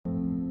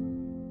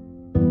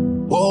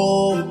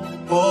Whoa,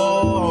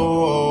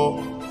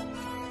 whoa.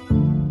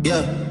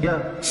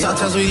 Yeah.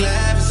 Sometimes we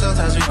laugh and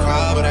sometimes we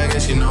cry, but I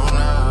guess you know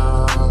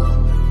now.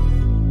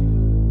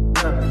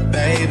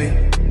 Baby.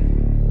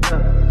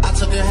 I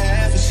took a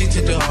half and she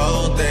took the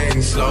whole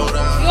thing. Slow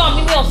down. You want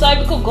me to be outside?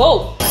 We could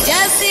go.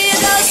 Just see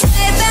those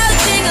sleigh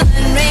bells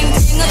jingling, ring,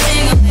 tingle,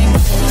 tingling.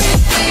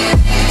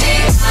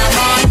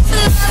 I'm on the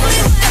lovely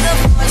weather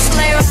for a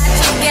sleigh ride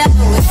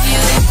together with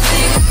you.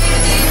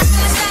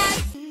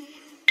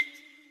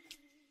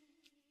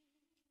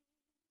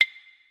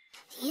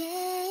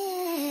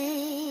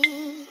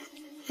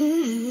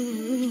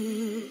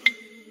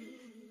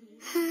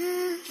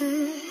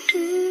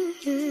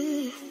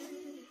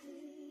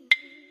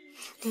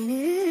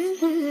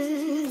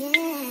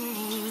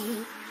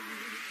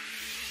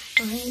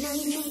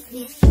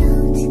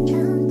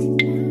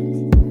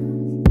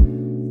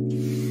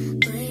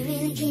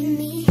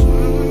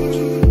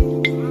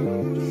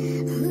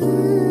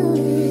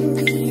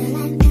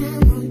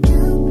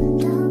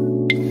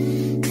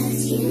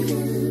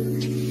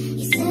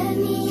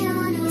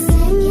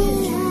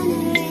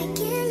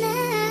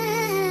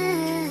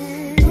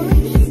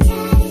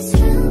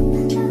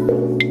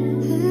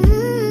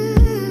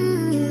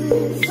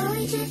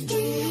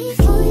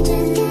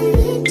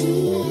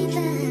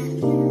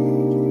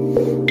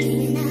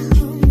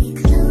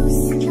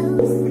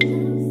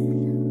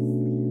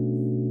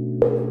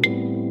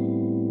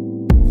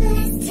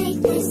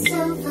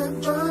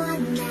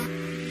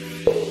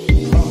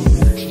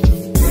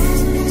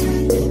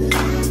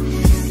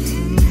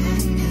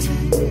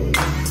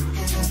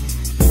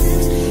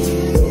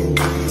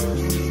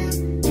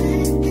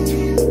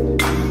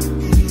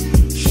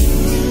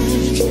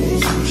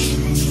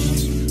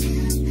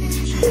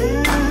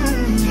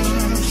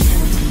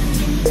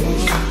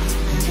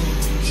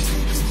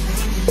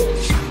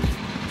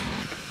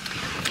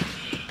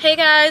 Hey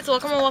guys,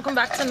 welcome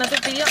back to another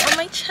video on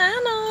my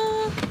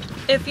channel.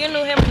 If you're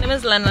new here, my name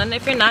is Lennon.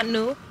 If you're not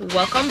new,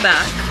 welcome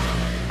back.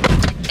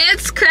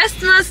 It's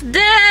Christmas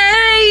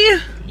Day!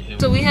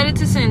 So we headed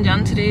to St.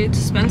 John today to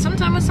spend some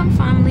time with some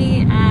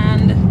family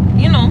and,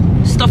 you know,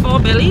 stuff our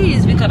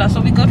bellies because that's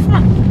what we good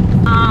for.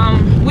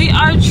 We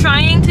are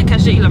trying to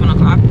catch the 11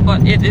 o'clock,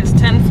 but it is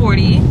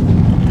 10:40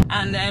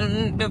 and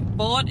then the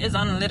boat is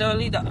on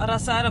literally the other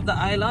side of the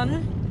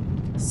island.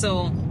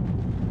 So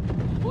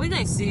we're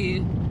gonna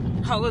see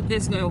how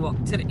this gonna work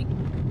today.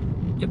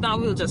 If not,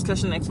 we'll just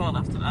catch the next one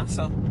after that.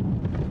 So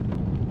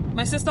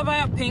my sister buy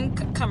a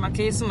pink camera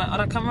case in my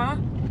other camera,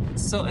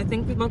 so I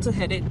think we're about to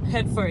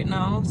head for it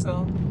now.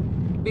 So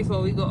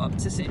before we go up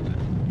to St. John.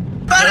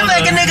 About to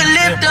make a nigga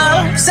lift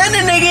up, send a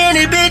nigga in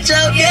his bitch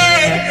up,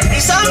 yeah.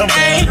 Some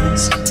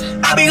days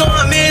I be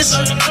going miss.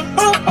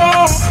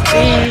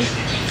 We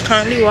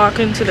currently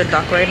walking to the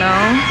dock right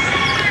now,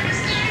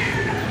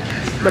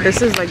 but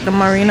this is like the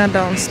marina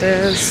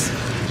downstairs.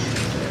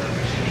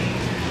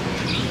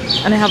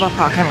 And they have a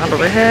parking lot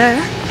over here.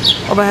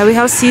 Over here we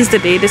have Seize the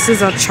Day. This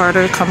is a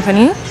charter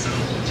company.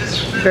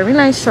 Very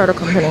nice charter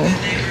company.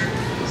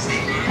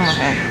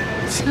 Okay.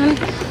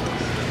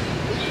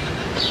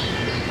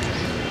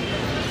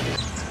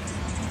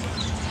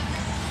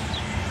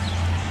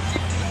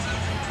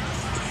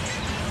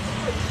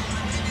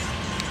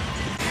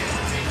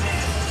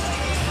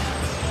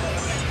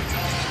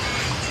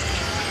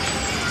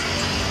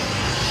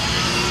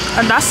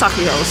 And that's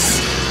Saki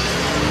House.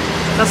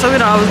 That's why we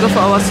don't always go for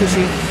our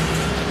sushi.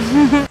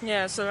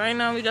 Yeah, so right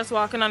now we're just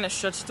walking on the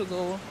stretch to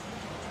go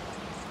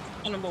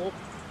on a boat.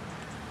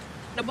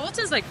 The boat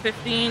is like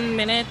 15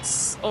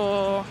 minutes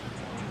or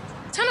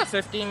 10 or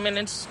 15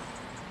 minutes.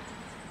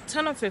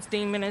 10 or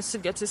 15 minutes to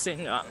get to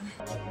St. John.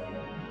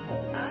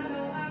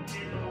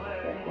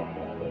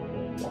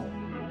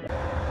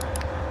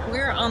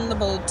 We're on the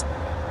boat.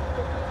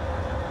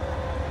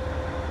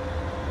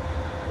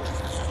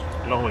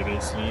 Look like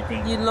you're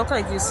sleeping. You look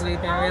like you're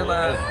sleeping real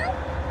bad.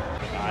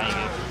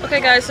 Okay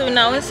guys, so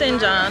now in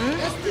St. John.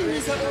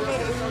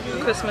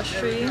 Christmas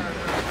tree.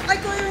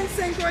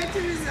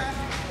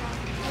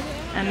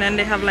 And then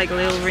they have like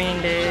little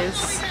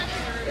reindeers.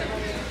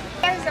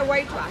 Here's the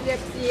white one, the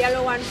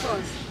yellow one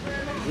first.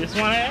 This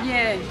one here?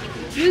 Yeah.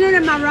 You know the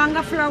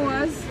maranga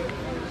flowers?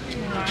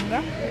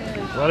 Maranga?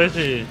 What is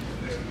it?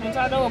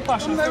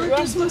 Merry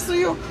Christmas to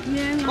you.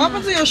 Yeah. What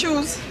happened to your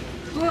shoes?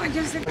 Oh, I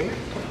just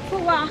for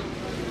what?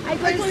 I'm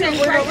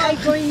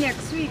going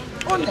next week.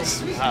 Oh,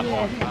 next week?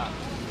 Yeah.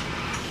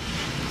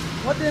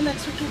 What day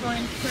next week you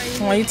going?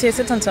 Why you taste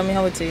it and tell me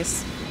how it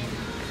tastes?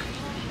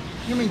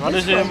 You mean What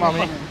this is it, one?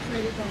 mommy?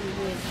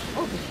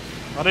 Okay.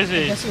 What is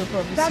it? Yes, you'll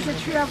probably That's see. the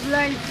tree of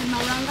life,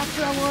 maranga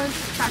flowers,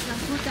 passion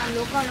fruit and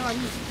local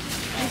honey.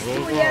 It's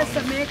 2 years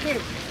to make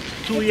it.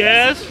 2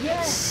 years?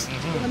 Yes.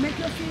 It'll make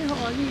you feel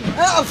horny.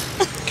 Oh.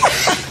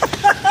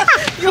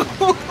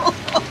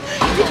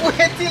 you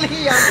wait till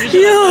he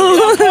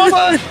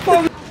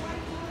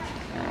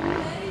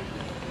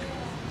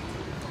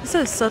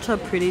This is such a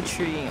pretty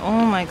tree.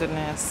 Oh my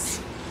goodness.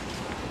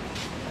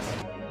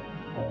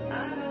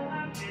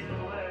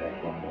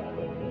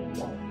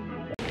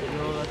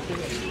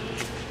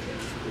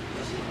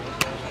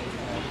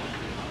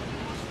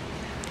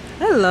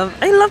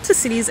 I love to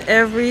see these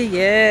every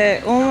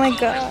year. Oh my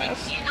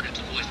gosh.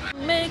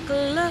 Make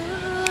love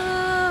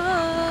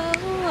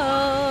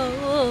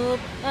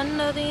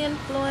under the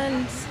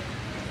influence.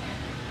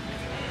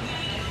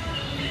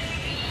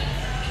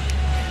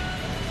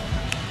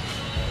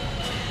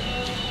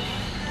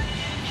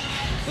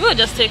 We were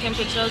just taking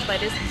pictures by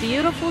this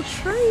beautiful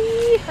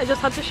tree. I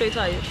just had to show it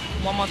to you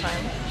one more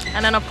time.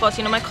 And then of course,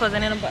 you know my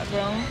cousin in the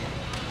background,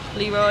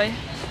 Leroy.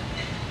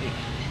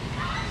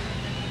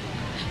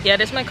 Yeah,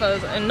 this is my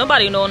cousin.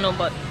 Nobody know,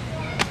 but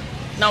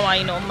now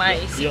I know my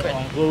secret. Your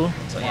uncle?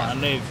 So, yeah. I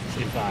know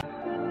if I...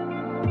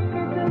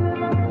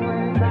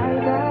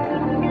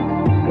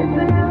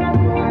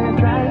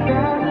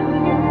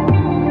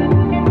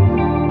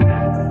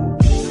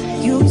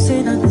 You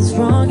say nothing's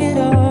wrong at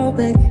all,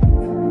 baby.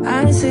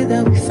 I say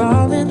that we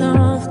falling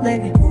off,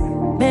 baby.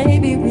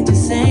 Maybe we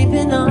just ain't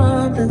been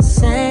on the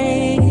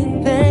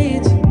same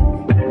page.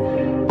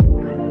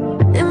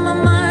 In my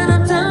mind,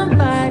 I'm done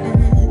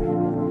fighting it.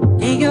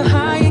 In your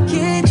heart, you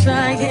keep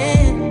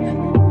trying.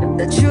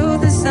 The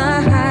truth is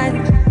not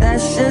hiding.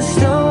 That's just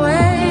the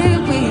way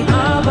we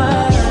are.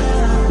 But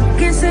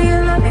can't say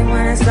you love me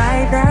when it's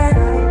like that.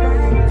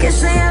 Can't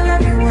say I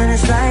love you when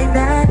it's like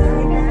that.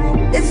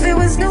 If it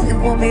was new, it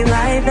won't be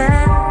like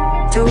that.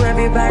 To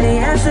everybody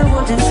else, it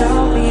will just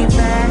show me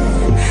back.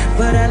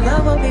 But I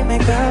love when we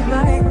make up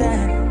like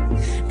that.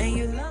 And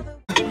you love it.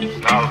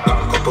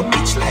 Couple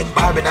bitch like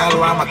Barbie,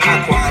 doll, I'm a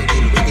cock one.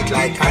 Deal with it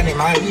like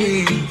animal,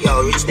 yeah.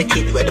 Yo, reach the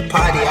kid where the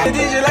party at. I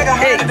did you like a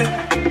hand.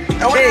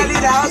 And when I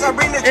leave the house, I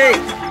bring the truck.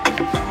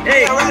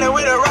 Hey, I'm riding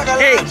with a rocket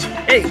launch.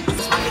 Hey,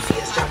 Smiley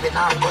face jumping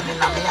out, gunning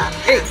on me hand.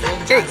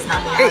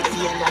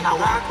 And I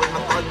walk with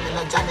my gun in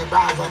a Johnny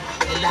Bravo.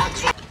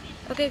 Relax.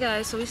 okay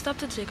guys, so we stopped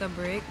to take a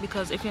break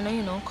because if you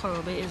know,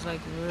 Korobe is like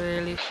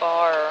really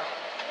far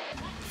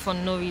for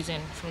no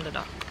reason from the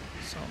dock.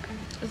 So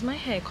is my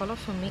hair color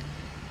for me?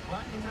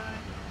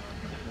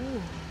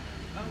 Ooh.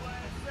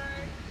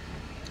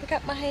 Look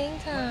at my hang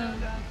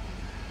time.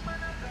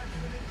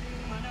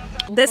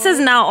 This is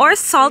now our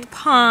salt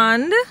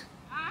pond.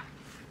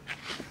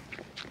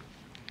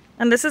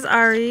 And this is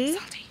Ari.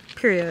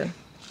 Period.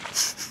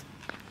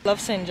 Love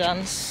St.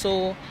 John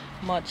so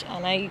much,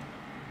 and I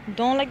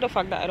don't like the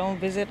fact that I don't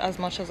visit as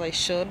much as I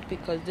should,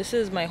 because this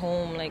is my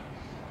home. Like,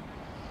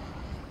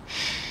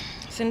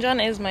 St. John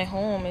is my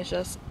home. It's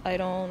just I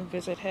don't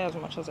visit here as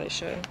much as I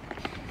should.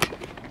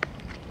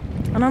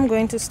 And I'm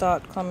going to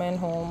start coming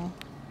home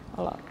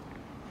a lot.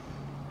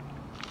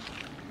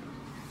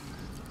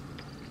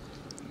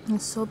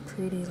 It's so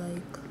pretty,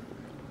 like.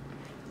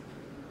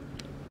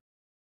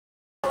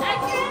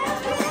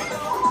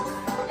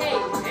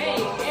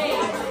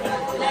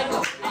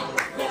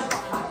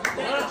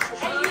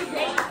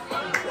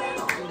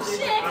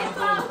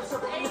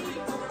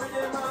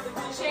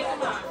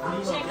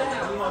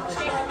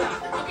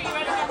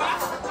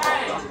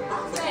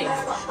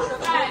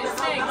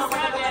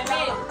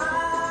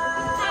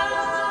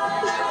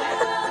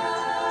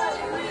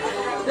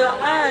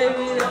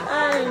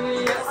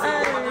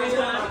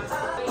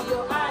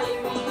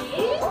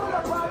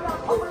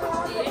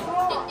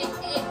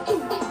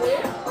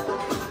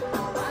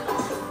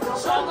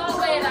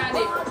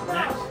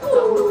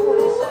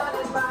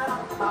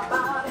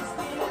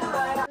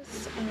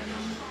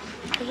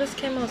 I just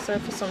came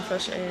outside for some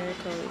fresh air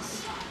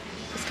because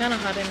it's kind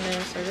of hot in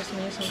there, so I just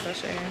need some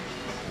fresh air.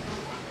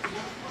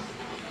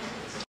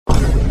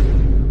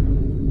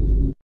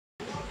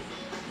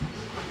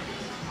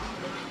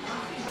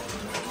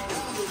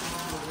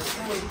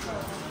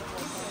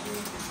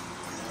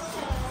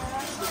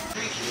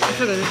 I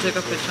forgot to take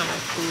a picture of my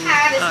food.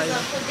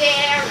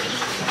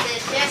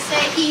 Just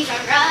say he's a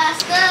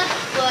Rasta,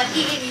 but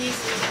he's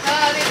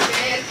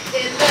colored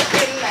is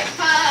looking like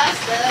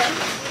pasta.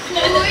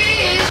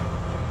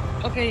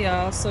 Okay,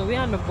 y'all, so we're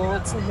on the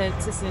boat to head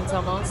to St.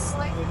 Thomas.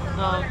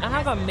 I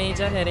have a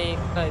major headache,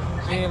 like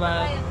really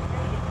bad.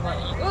 But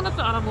you look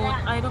on the boat,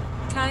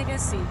 can't even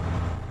see.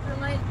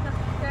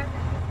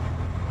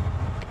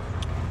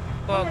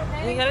 But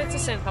we headed to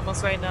St.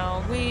 Thomas right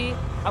now. We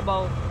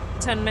about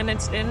 10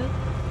 minutes in,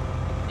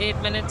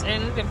 8 minutes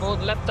in. The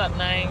boat left at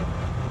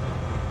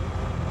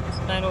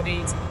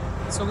 9:08.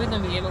 So we're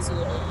gonna be able to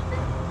go home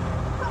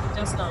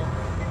just now.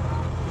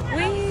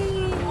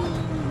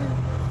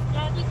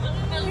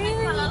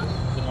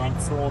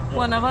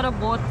 Whenever the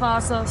boat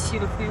passes,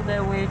 she'll feel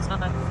their waves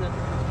and everything.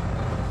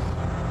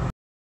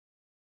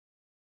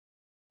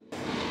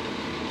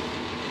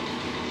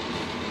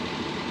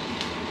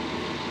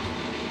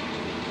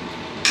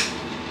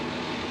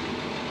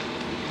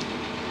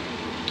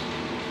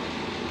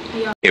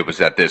 It was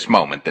at this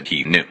moment that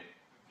he knew.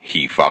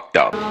 He fucked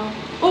up.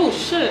 Oh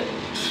shit!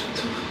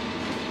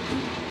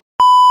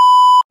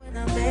 When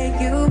I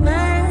make you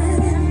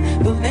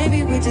mad, but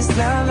maybe we just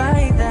love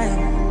like that.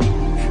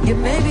 Yeah,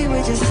 maybe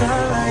we just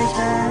love like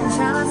that.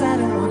 Times I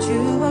don't want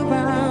you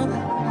around.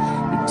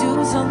 You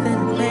do something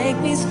to make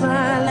me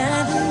smile,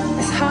 and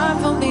it's hard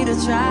for me to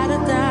try to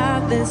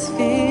stop this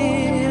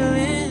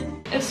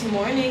feeling. It's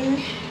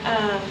morning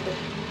and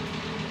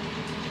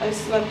I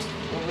slept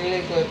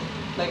really good.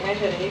 Like my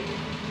headache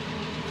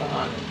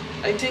gone.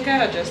 I think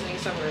I just need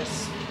some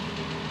rest.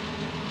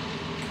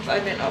 Cause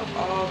I've been up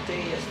all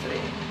day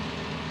yesterday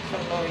for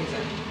no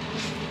reason.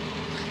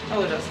 I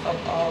was just up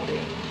all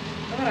day.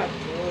 Look at that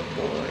good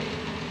boy.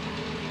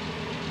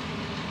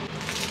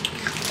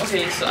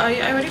 Okay, so are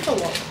you ready for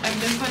work? I've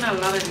been putting a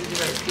lot of these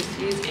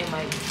recipes in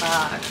my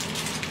bag.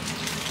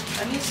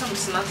 I need some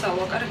snacks at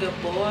work. I get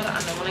bored,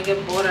 and then when I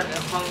get bored, I get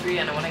hungry,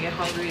 and then when I get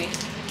hungry,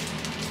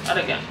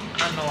 I get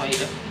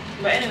annoyed.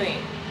 But anyway,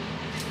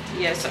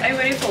 yeah, so I'm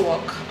ready for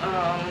work.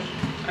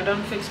 I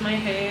done fix my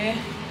hair.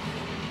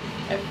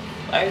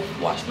 I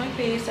washed my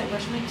face. I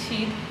brushed my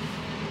teeth.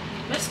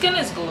 My skin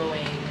is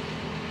glowing.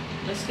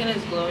 My skin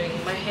is glowing.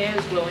 My hair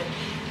is glowing.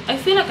 I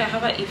feel like I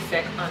have an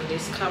effect on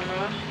this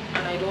camera,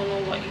 and I don't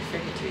know what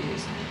effect it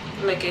is.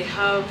 Like I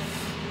have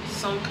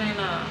some kind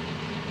of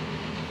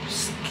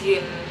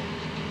skin.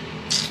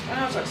 I don't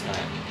know how to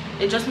explain.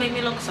 It just made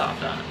me look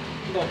softer.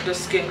 But the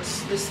skin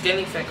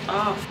effect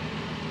off.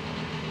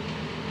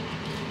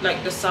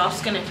 Like the soft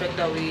skin effect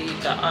that we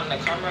got on the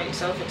camera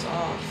itself, it's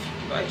off.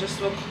 But I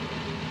just look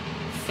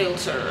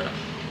filtered.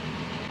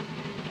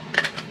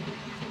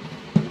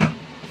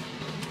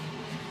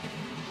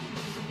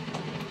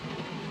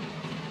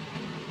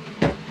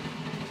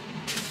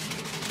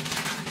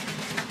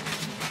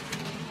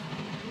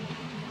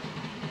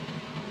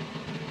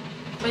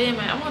 But yeah,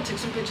 man, I'm gonna take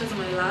some pictures of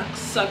my locks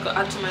so I could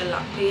add to my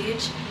lock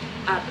page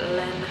at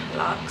Len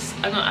Locks.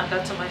 I'm gonna add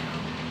that to my I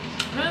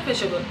don't know if I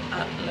should go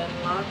at Len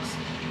Locks.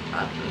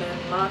 At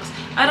Len Locks.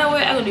 Either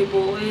way, I'm gonna do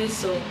both ways,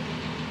 so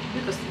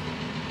you can see.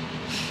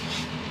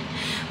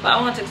 But I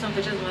want to take some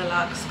pictures of my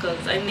locks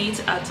because I need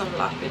to add some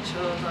lock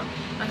pictures. And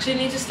actually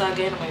need to start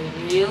getting my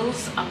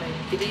reels and my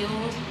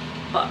videos,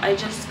 but I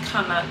just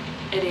cannot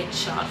edit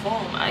short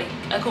form. I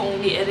can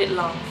only edit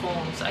long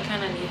form, so I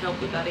kind of need help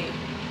with that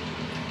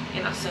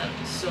in a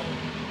sense. So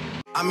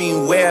I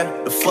mean,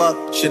 where the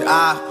fuck should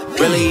I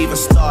really even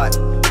start?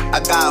 I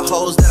got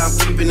hoes that I'm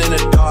keeping in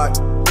the dark.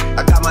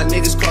 I got my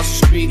niggas across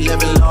the street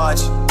living large.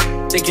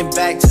 Thinking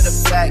back to the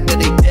fact that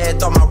they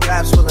dead, thought my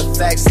raps wasn't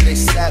facts, so they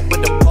sat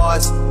with the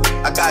bars.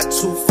 I got 2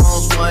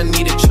 phones, one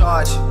need a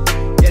charge.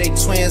 Yeah, they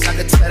twins, I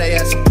could tell they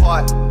ass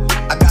apart.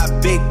 I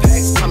got big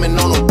packs coming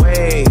on the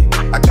way.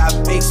 I got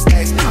big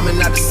stacks coming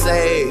out to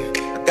save.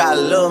 I got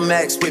Lil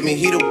Max with me,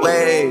 he the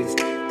wave.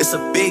 It's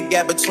a big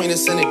gap between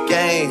us in the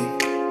game.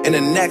 In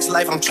the next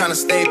life, I'm trying to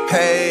stay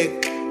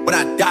paid. When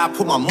I die,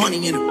 put my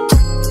money in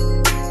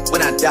the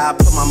When I die,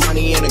 put my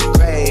money in the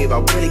grave. I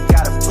really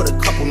gotta put a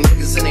couple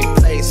niggas in their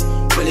place.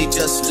 Really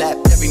just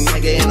slapped every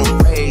nigga in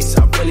a race.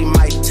 I really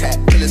might tap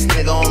this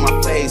nigga on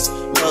my face.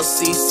 Lil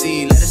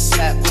CC, let it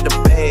slap with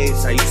the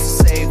babes. I used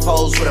to save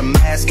hoes with a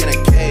mask in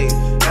a cave.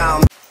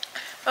 Now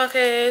I'm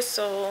okay,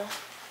 so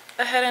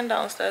I'm heading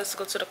downstairs to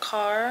go to the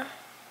car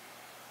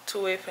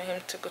to wait for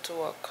him to go to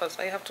work, because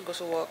I have to go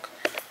to work.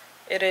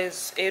 It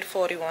is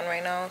 8:41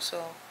 right now,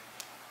 so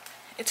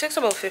it takes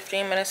about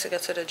 15 minutes to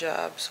get to the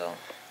job. So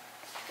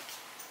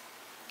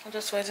I'm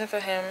just waiting for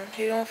him.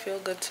 He don't feel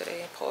good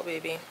today, poor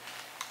baby.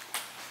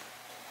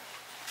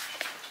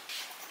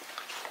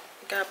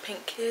 Got a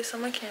pink case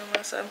on my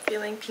camera, so I'm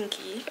feeling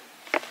pinky.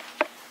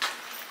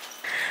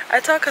 I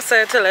thought I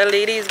said to let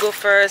ladies go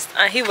first,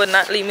 and he would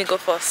not let me go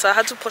first, so I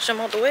had to push him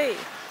out the way.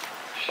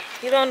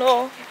 You don't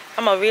know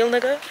I'm a real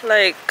nigga?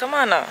 Like, come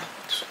on now.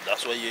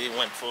 That's why you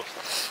went for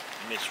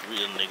Miss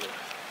Real Nigga.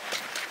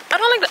 I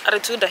don't like the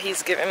attitude that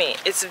he's giving me.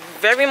 It's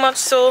very much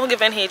so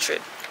giving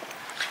hatred.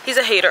 He's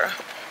a hater.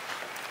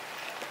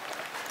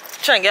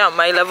 Trying to get on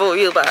my level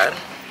real bad.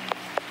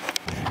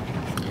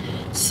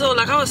 So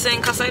like I was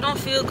saying, cause I don't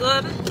feel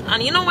good,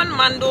 and you know when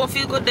man don't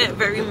feel good, they're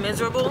very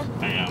miserable.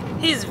 I am.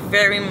 He's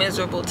very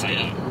miserable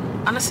today.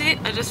 Honestly,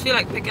 I just feel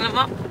like picking him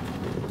up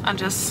and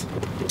just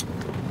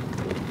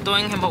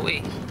throwing him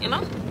away, you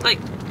know, like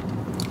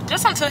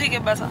just until he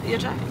get better. You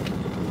try.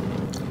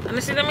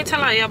 Honestly, let me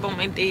tell you about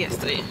my day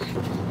yesterday.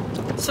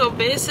 So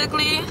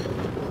basically,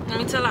 let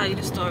me tell you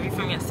the story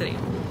from yesterday.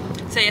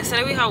 So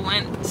yesterday we had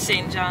went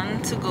St.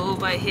 John to go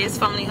by his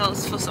family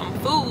house for some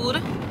food,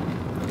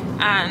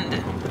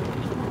 and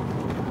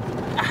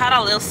I had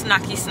a little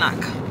snacky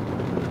snack,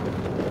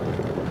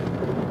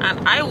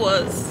 and I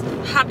was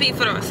happy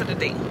for the rest of the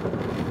day.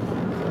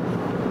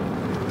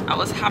 I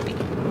was happy.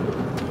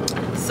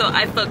 So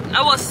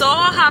I was so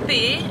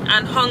happy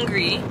and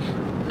hungry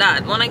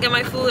that when I get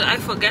my food, I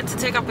forget to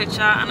take a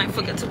picture and I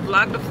forget to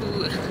vlog the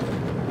food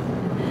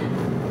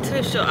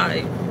to show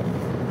I.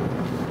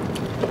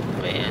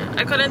 But yeah,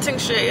 I couldn't think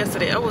straight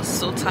yesterday. I was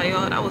so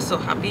tired. I was so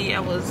happy. I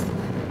was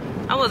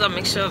a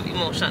mixture of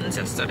emotions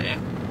yesterday.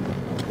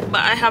 But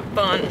I have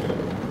fun.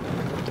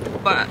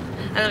 But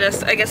I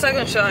guess I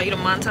can show you the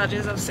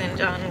montages of St.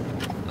 John.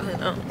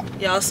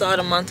 Y'all saw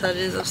the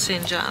montages of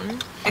St. John.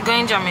 I'm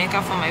going to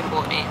Jamaica for my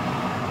birthday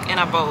in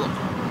about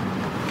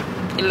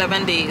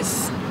 11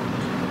 days.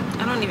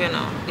 I don't even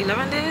know.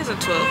 11 days or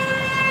 12?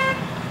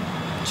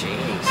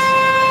 Jeez.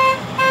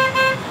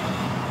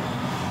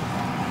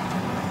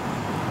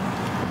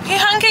 He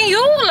hanking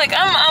you? Like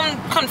I'm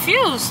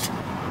confused.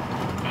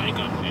 I ain't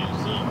got pants,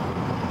 so.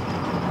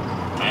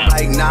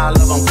 Like, nah,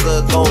 love, I'm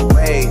good, go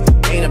away.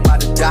 Ain't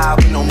about to die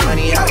with no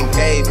money I done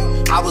gave.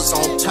 I was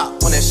on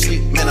top when that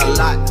shit meant a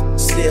lot.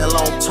 Still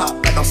on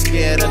top, like I'm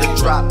scared of the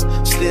drop.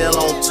 Still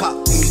on top,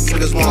 and these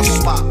niggas wanna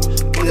swap.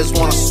 Niggas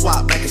wanna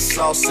swap like it's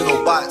sauce in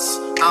no box.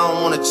 I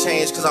don't wanna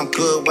change cause I'm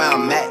good where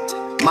I'm at.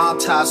 Mob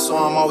tie, so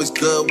I'm always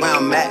good where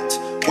I'm at.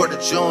 Word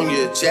of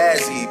Junior,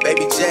 Jazzy,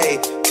 Baby J.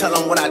 Tell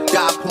them when I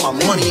die, put my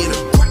money in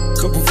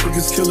it. Couple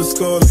figures, kill a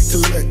skull and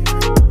collect.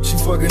 She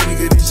fuck a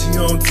nigga, then she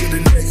on to the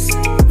next.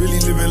 Really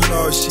living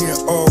large, she ain't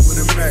all with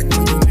a Mac.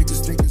 When you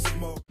niggas think it's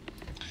small.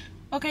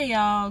 Okay,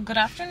 y'all, good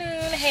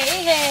afternoon.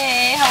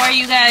 Hey, how are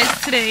you guys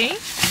today?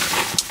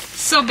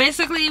 So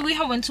basically we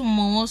have went to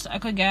Mo's. I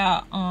could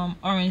get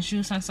orange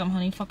juice and some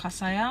honey for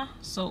Kasaya,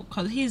 so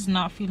because he's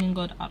not feeling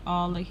good at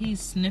all. Like,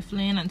 he's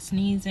sniffling and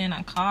sneezing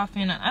and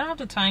coughing, and I don't have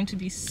the time to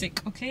be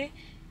sick. Okay,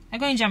 I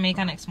go in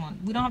Jamaica next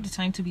month. We don't have the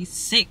time to be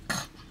sick,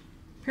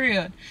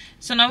 period.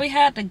 So now we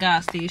had at the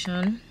gas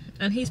station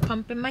and he's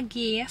pumping my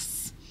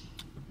gas.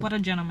 What a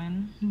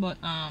gentleman. But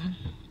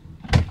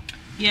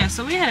yeah,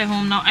 so we headed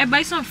home now. I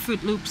buy some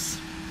Fruit Loops.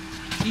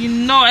 You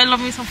know I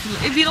love me some Fruit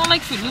Loops. If you don't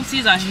like Fruit Loops,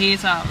 he's a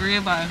hater,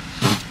 real bad.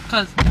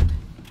 Cause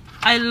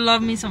I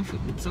love me some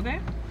Fruit Loops, okay?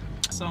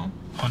 So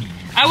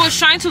I was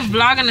trying to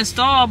vlog in the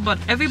store, but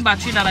every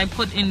battery that I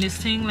put in this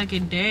thing, like,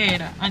 it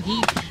dead. And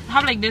I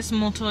have like this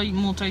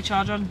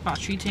multi-charger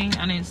battery thing,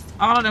 and it's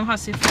all of them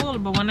has say full,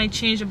 but when I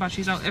change the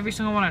batteries out, every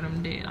single one of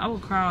them dead. I will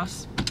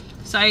cross.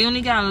 So I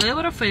only got a little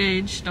bit of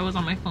footage that was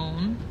on my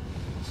phone.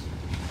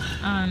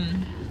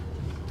 And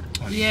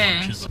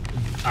yeah.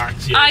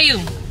 Are you?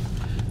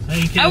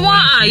 I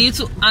want you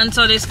to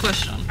answer this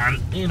question.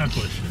 Ain't a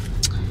question.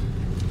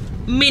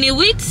 Mini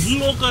wheats?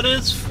 Look at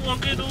this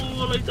fucking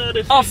like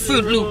that. Or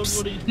Fruit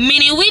Loops?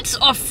 Mini wheats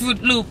or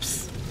Fruit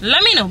Loops?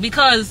 Let me know,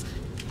 because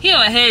here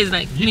my hair is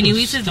like mini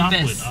wheats is the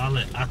best. With all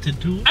the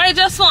attitude. I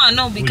just want to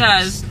know,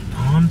 because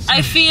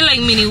I feel like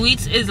mini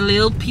wheats is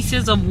little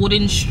pieces of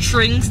wooden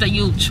strings that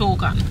you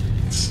choke on.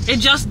 It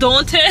just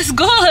don't taste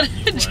good.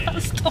 It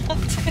just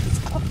don't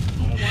taste good.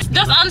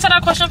 Just answer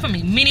that question for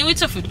me. Mini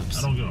wheats or Fruit Loops?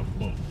 I don't give a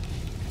fuck.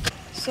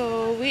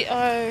 So we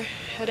are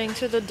heading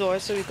to the door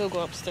so we could go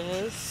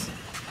upstairs.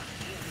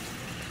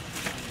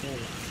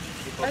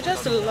 I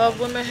just love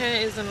when my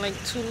hair isn't like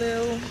too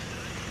little,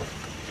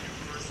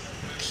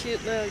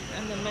 cute, like,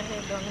 and then my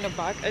hair down in the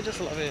back. I just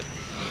love it.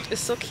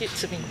 It's so cute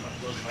to me.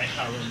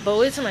 But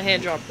wait till my hair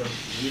drop. I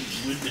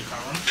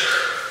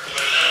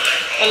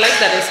like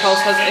that this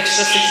house has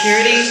extra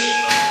security.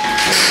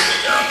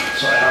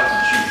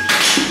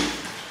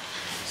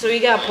 So we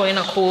gotta put in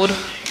a code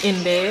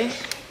in there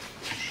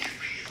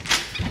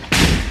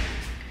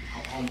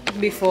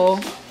before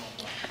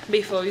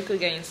we could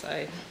get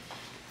inside.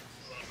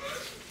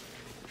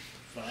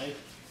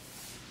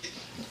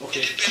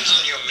 Okay. It depends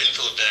on your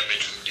mental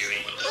damage from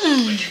dealing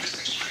with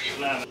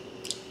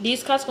this.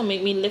 These cats gonna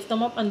make me lift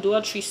them up and do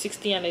a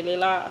 360 and they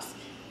last.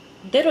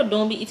 They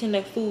don't be eating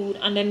their food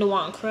and then they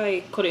want to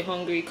cry because they're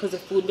hungry because the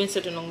food been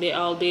sitting on there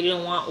all day. They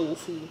don't want old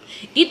food.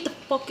 Eat the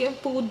fucking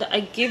food that I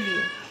give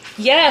you.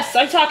 Yes,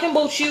 I'm talking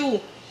about you.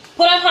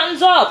 Put them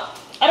hands up.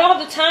 I don't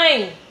have the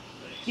time.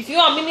 If you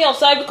want to meet me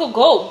outside, we could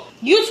go.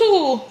 You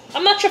two,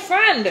 I'm not your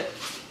friend.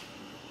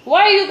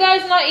 Why are you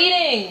guys not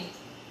eating?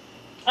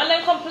 And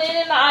then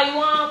complaining that I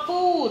want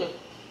food.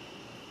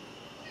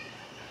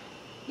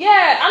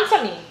 Yeah,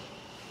 answer me.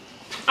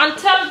 And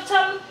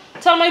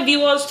tell my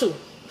viewers too.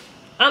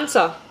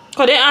 Answer.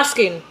 Because they're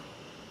asking.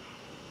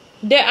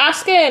 They're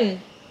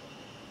asking.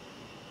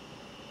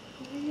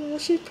 Oh,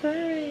 she's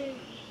purring.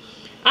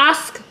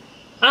 Ask.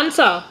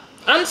 Answer.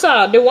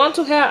 Answer. They want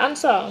to hear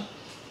answer.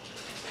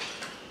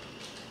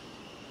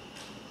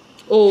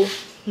 Oh,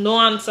 no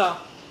answer.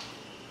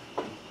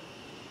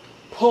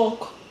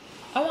 Pork.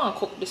 I want to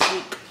cook this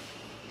week.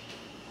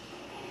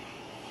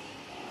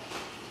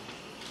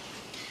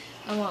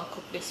 I want to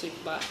cook this week,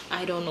 but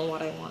I don't know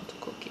what I want to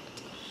cook yet.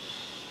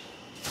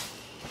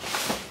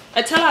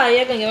 I tell her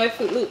you're gonna get my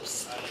Fruit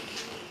Loops.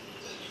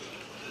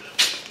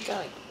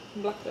 God,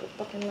 black little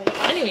fucking light.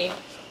 Anyway,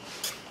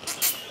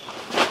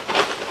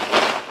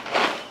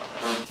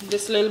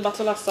 this little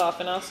bottle of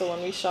softener, so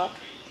when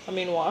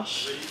we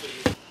wash.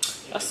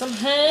 That's some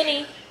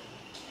honey.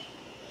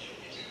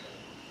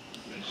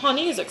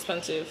 Honey is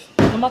expensive,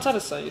 no matter the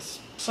size.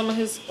 Some of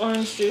his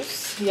orange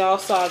juice, y'all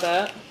saw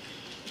that.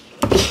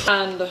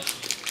 And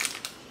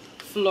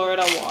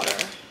Florida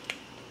water.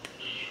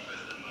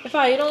 If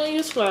you don't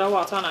use Florida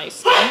water on ice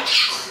skin,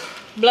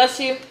 bless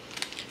you.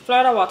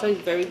 Florida water is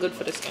very good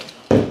for the skin.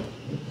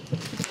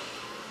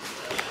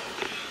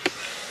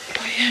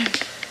 Oh yeah.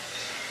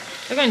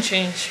 They're gonna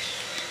change.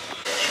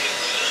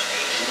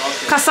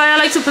 Kasaya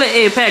likes to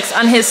play Apex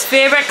and his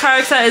favorite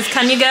character is,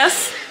 can you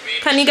guess?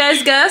 Can you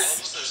guys guess?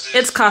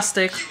 It's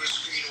Caustic.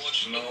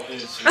 No,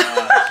 it's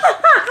not.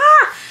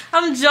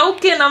 I'm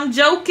joking. I'm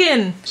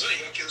joking.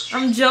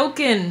 I'm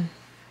joking.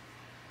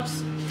 I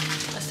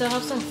still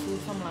have some food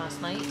from last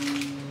night.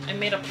 I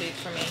made a plate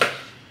for me.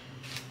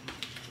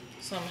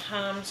 Some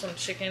ham, some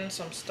chicken,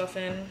 some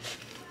stuffing,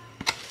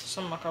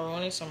 some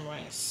macaroni, some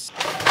rice.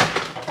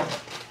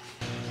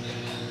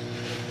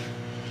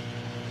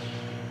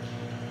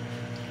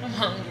 I'm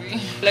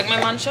hungry. Like my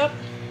man shop?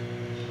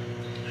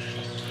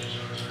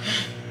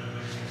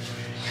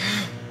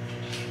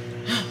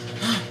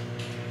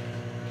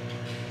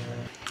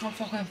 Oh,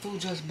 fucking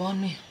food just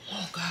burned me.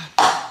 Oh god.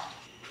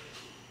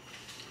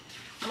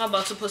 I'm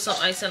about to put some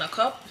ice in a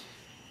cup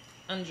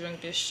and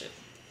drink this shit.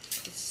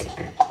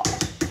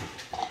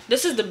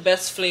 This is the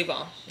best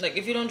flavor. Like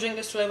if you don't drink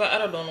this flavor, I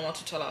don't know what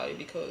to tell you,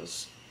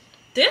 because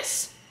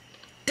this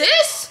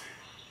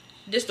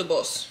the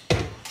boss.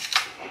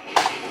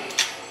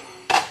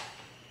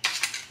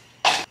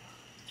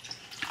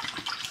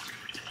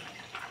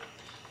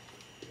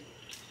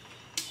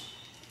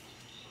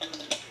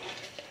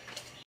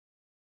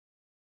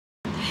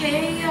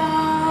 Hey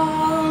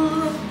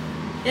y'all,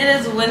 it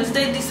is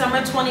Wednesday,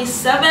 December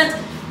 27th.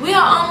 We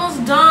are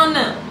almost done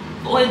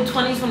with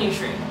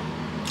 2023.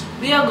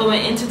 We are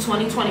going into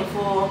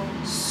 2024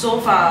 so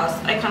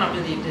fast. I cannot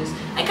believe this.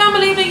 I can't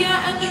believe the year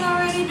ending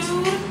already,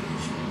 dude.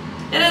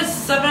 It is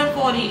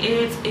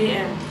 7:48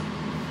 a.m.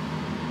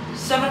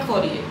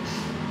 7:48.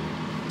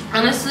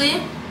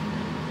 Honestly,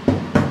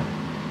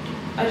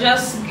 I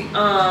just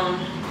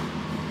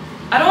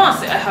I don't want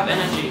to say I have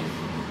energy,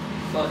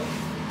 but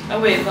I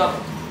wake up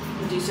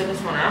decent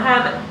this morning. I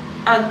had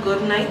a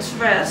good night's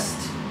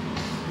rest,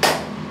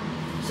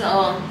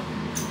 so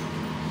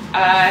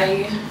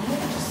I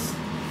just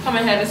come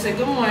ahead and say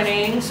good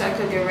morning so I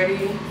could get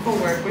ready for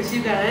work with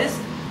you guys.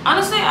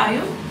 Honestly, I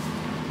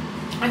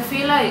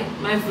feel like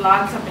my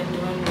vlogs have been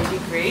doing really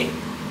great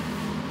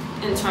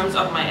in terms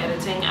of my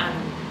editing and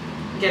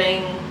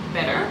getting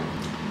better.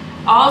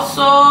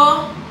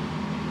 Also,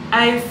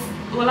 I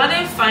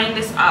didn't find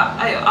this app.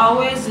 I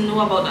always knew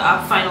about the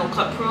app Final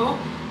Cut Pro,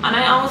 and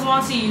I always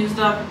want to use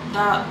that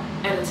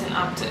editing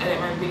app to edit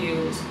my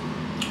videos,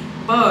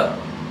 but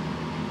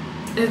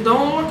it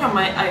don't work on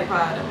my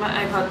iPad. My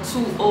iPad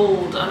too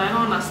old, and I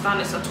don't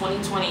understand. It's a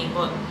 2020,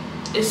 but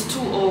it's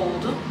too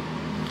old,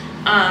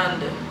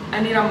 and I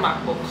need a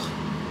MacBook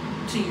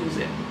to use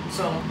it.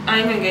 So I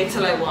ain't gonna get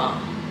till like what,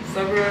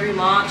 February,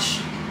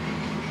 March.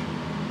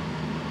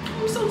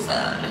 I'm so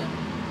sad.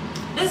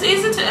 It's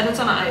easy to edit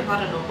on an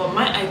iPad, I know, but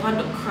my iPad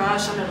will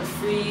crash and it'll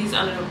freeze,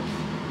 and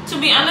to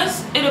be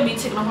honest, it'll be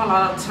taking up a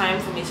lot of time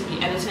for me to be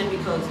editing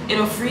because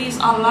it'll freeze a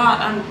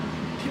lot, and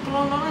people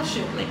don't know that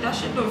shit. Like that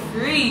shit will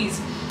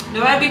freeze. The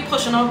way I be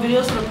pushing out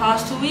videos for the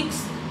past 2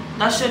 weeks,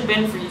 that shit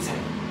been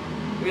freezing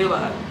real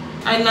bad.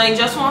 And I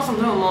just want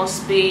something with more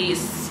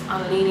space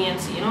and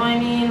leniency, you know what I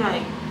mean?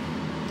 Like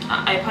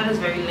an iPad is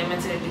very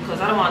limited because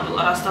I don't want to do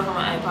other stuff on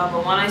my iPad,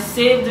 but when I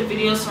save the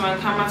videos from my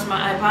camera to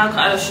my iPad,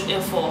 I just shoot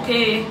in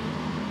 4K,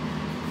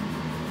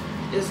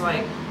 it's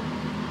like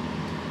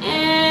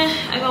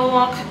I go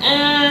walk,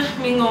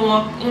 me go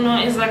walk, you know.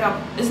 It's like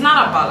it's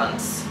not a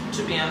balance,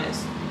 to be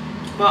honest.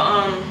 But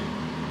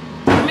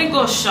let me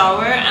go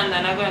shower and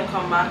then I'm gonna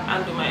come back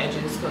and do my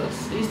edges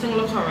because these things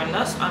look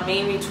horrendous. I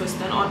may be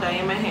twisting or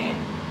dyeing my hair.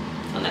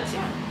 So next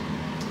year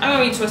I'm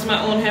gonna retwist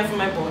my own hair for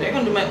my body. I'm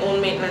gonna do my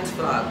own maintenance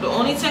vlog. The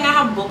only thing I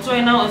have booked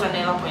right now is a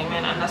nail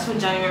appointment, and that's for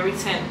January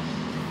 10th.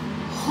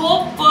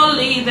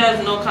 Hopefully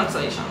there's no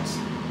cancellations.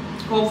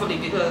 Hopefully,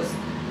 because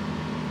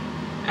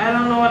I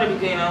don't know what to be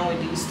going on with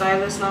these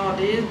stylists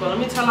nowadays, but let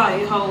me tell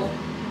you how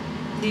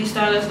these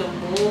stylists don't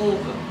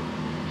move.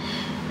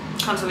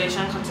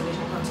 Cancellation.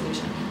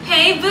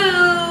 Hey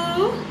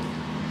boo!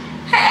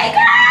 Hey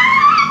girl!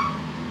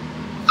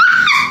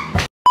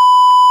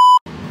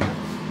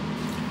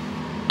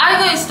 I'm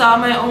going to start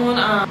my own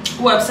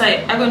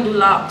website. I'm going to do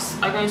locks.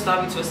 I'm going to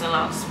start retwisting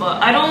locks,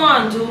 but I don't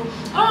want to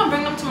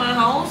bring them to my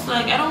house.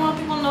 Like I don't want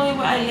people knowing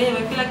where I live.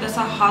 I feel like that's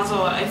a hazard.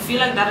 I feel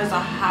like that is a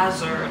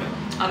hazard.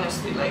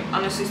 Honestly, like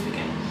honestly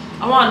speaking,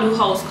 I want to do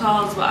house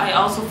calls, but I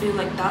also feel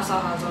like that's a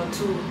hazard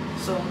too.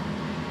 So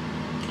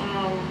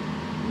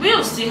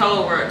we'll see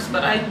how it works,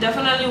 but I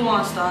definitely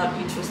want to start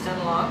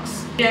retwisting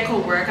locks. Maybe I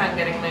could work on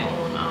getting my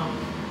own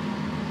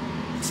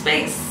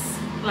space,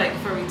 like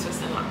for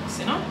retwisting locks,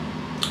 you know.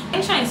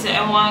 I'm trying to say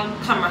I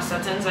want camera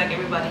settings like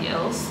everybody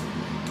else,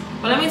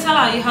 but let me tell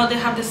you how they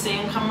have the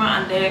same camera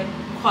and their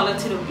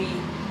quality to be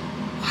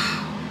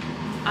wow,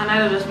 and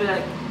I'll just be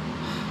like,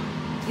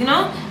 you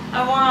know,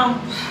 I want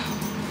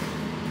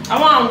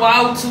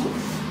wow too.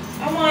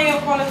 I want your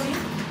quality.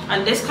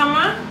 And this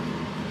camera,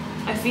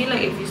 I feel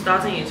like if you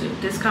start on YouTube,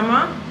 this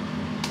camera,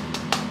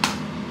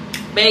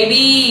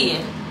 baby,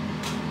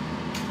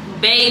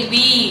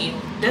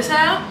 this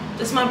hair,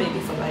 this is my baby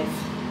for life.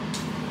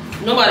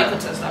 Nobody could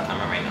touch that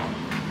camera right now.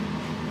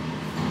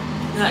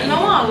 You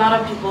know what a lot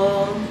of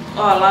people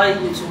or a lot of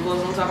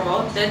YouTubers don't talk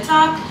about?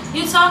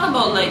 You talk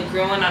about like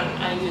growing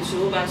on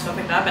YouTube and stuff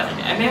like that, but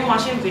like, I've been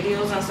watching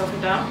videos and stuff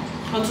like that,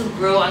 how to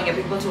grow and get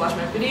people to watch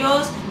my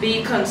videos.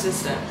 Be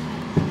consistent.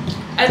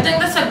 I think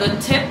that's a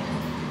good tip.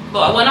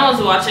 But when I was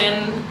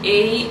watching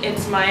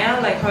It's Maya,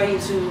 like her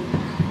YouTube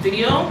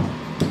video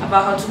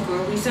about how to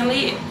grow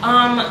recently,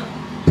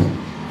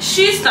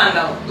 she stand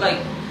out.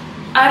 Like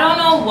I don't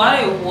know what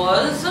it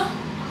was,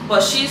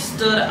 but she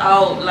stood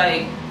out.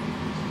 Like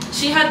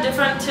she had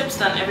different tips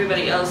than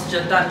everybody else,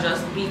 than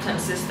just be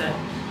consistent.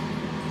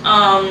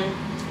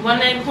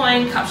 When I put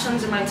in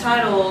captions in my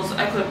titles,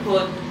 I could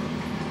put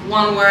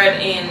one word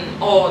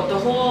in, or the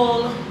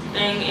whole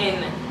thing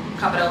in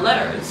capital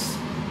letters,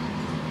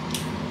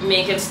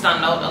 make it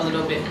stand out a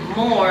little bit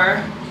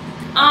more.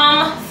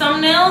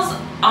 Thumbnails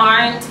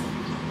aren't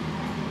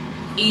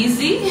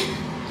easy,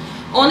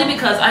 only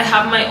because I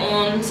have my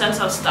own sense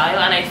of style,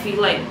 and I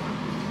feel like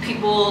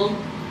people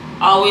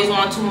always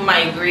want to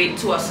migrate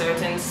to a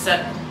certain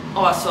set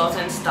or a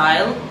certain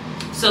style.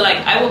 So like,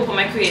 I will put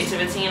my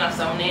creativity in a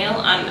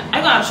thumbnail, and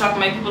I'm gonna attract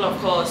my people, of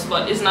course,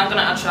 but it's not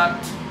gonna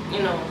attract,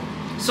 you know,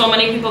 so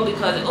many people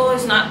because, oh,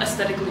 it's not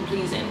aesthetically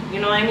pleasing, you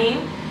know what I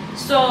mean?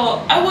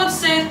 So I would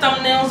say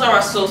thumbnails are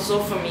a so-so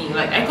for me.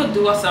 Like, I could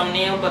do a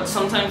thumbnail, but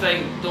sometimes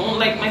I don't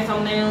like my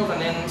thumbnails,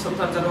 and then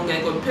sometimes I don't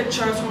get good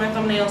pictures from my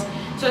thumbnails.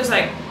 So it's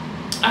like,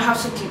 I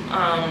have to keep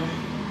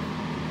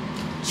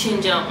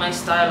changing up my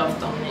style of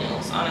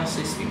thumbnails,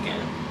 honestly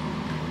speaking.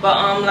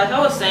 But like I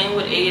was saying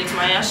with A.It's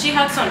Maya, she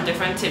had some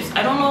different tips.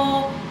 I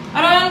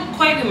don't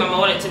quite remember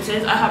what the tips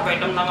is. I have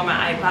written them down on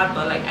my iPad,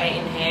 but like I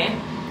in here.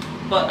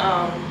 But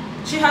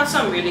she had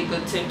some really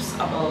good tips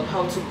about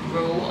how to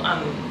grow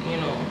and, you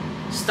know,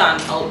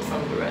 stand out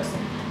from the rest.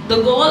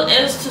 The goal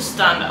is to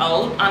stand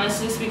out,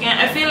 honestly speaking.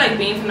 I feel like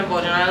being from the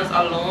Virgin Islands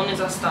alone is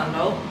a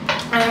standout.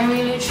 I don't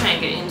really try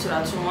and get into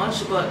that too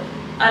much, but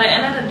at the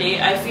end of the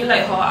day, I feel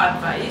like her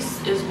advice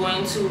is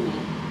going to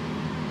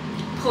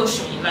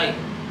push me. Like,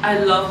 I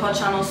love her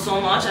channel so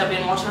much. I've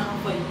been watching her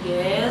for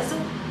years,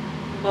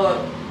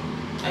 but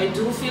I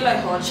do feel like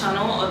her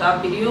channel or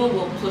that video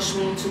will push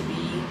me to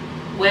be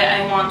where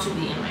I want to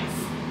be in life.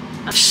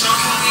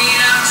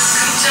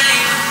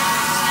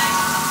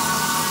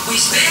 We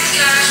spit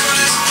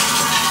cash.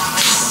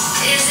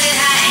 Is it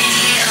hot in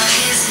here or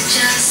is it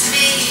just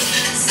me?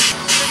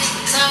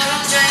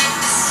 Total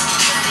drinks,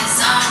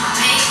 it's on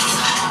me.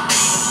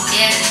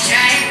 Yeah,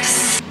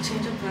 drinks.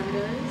 Change of plan,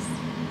 guys.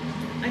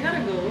 I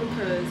gotta go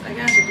because I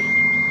gotta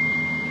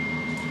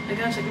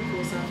check the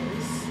post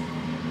office,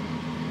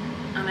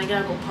 and I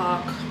gotta go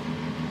park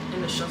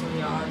in the shuttle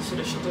yard so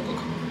the shuttle will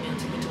come for me and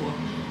take me to work.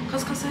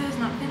 Cause Kasa is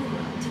not feeling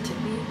well to take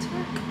me to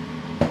work.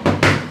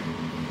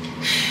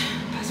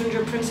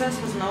 Passenger Princess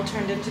has now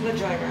turned into the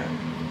driver.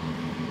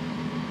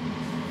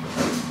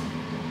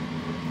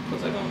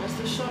 Cause I'm gonna miss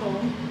the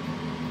shuttle.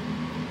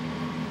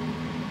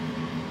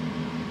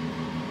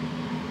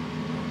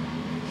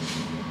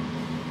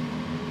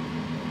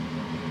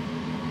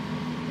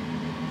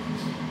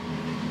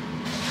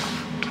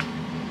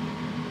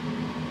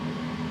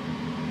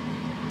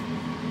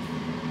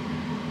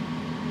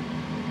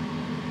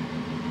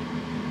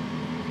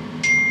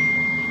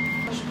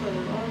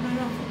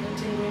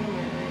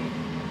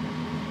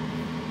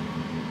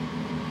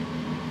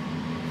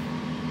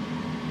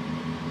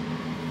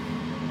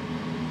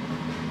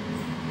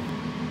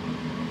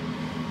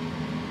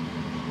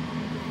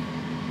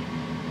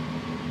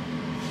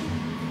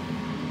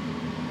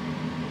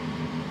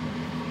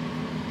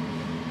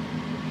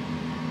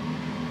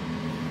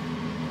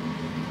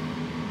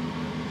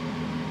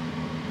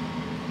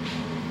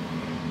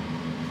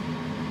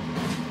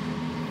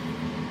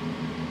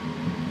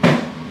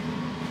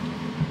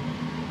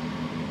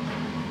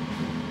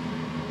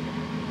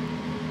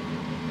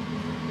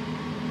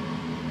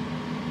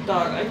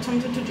 Dog, I'm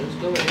tempted to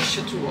just go with this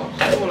shit to work.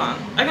 Hold on.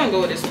 I'm gonna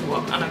go with this to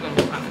work, and I'm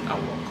gonna plan it at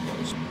work.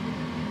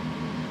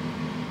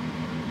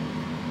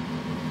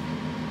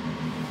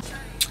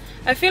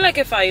 I feel like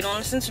if I don't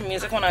listen to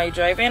music when I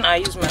drive in, I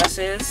use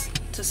menaces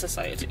to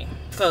society.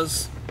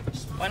 Because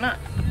why not?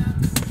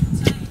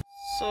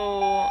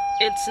 So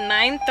it's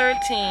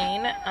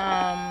 9:13.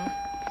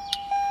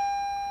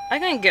 I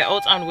can get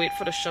out and wait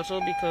for the shuttle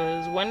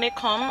because when they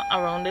come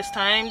around this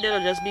time,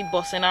 they'll just be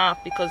busting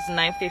up because it's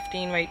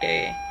 9:15 right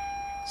there.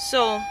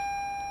 So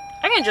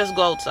I can just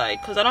go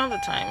outside because I don't have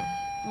the time.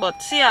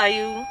 But see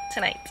you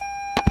tonight.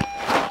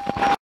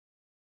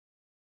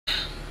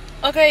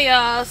 Okay,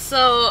 y'all,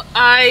 so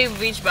I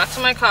reached back to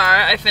my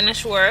car. I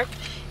finished work.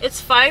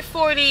 It's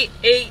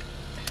 5:48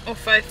 or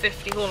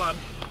 5:50. Hold on.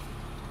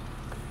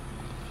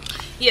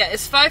 Yeah,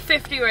 it's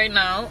 5:50 right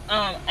now.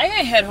 I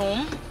gotta head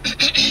home.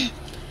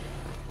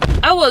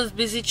 I was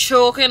busy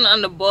choking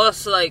on the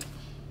bus, like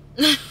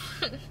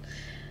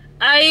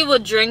I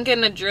was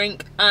drinking the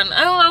drink, and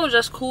I was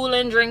just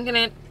cooling, drinking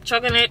it,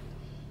 chugging it,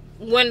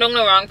 went down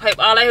the wrong pipe.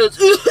 All I heard was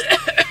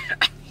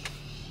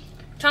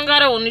thank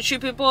God there were only 3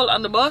 people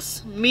on the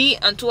bus, me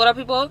and 2 other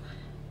people,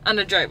 and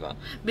the driver,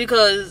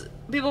 because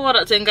people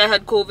would think I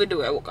had COVID the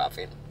way I woke up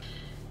in.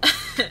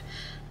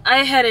 I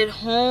headed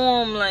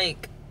home.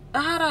 Like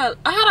I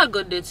had a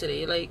good day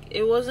today. Like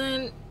it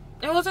wasn't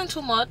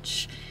too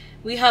much.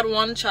 We had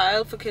 1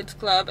 child for kids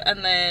club,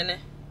 and then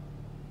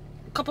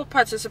couple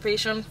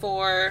participants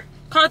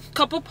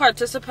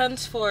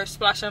for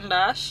Splash and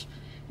Dash,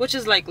 which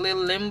is like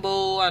little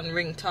limbo and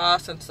ring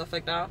toss and stuff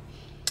like that.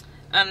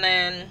 And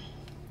then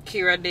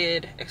Kira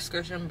did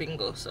excursion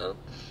bingo, so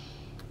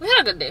we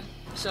had a good day.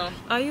 So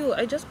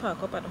I just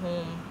parked up at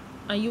home,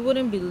 and you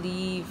wouldn't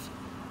believe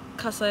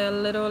Cause I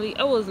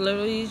was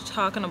literally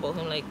talking about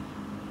him like,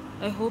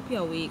 I hope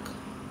you're awake.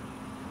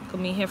 Cause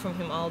me hear from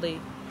him all day.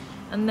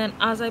 And then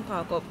as I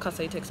park up,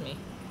 Kasai texts me.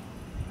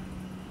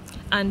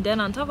 And then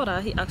on top of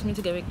that, he asked me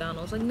to get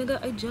McDonald's. Like,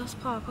 nigga, I just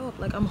park up.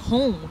 Like, I'm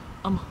home.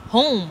 I'm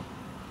home.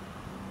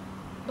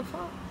 The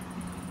fuck?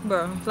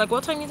 Bro, like,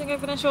 what time you think I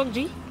finish show,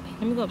 G?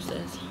 Let me go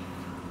upstairs.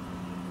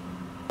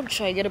 I'm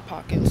trying to get a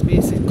parking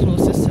space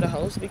closest to the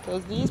house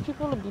because these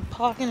people will be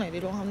parking like they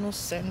don't have no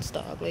sense,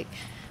 dog. Like,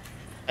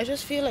 I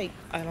just feel like,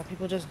 I don't know,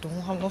 people just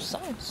don't have no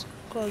sense.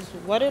 Because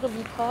why they'll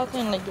be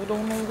parking like they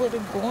don't know where they're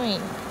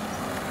going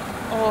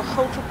or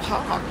how to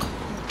park.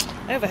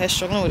 I have a head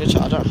struggling with the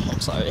charger. I'm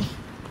sorry.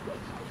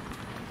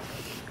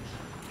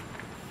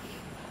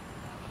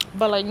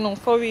 But like, no,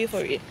 for real.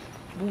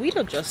 We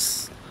don't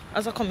just,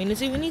 as a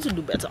community, we need to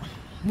do better.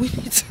 We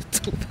need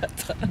to do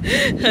better.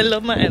 I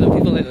love my other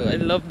people, I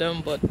love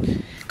them, but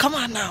come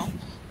on now.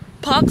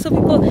 Parks of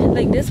people,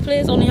 like this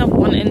place only have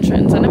one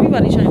entrance and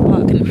everybody trying to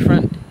park in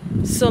front.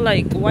 So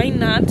like, why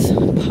not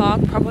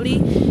park properly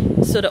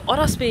so the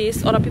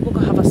other people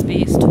can have a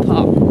space to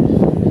park?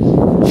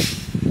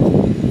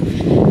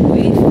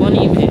 We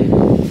funny, man.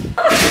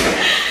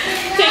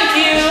 Thank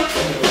you.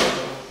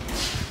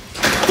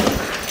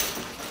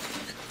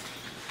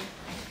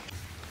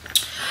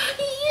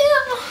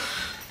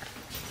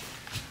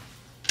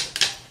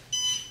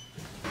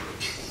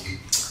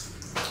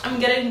 I'm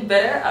getting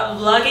better at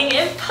vlogging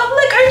in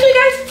public. Aren't you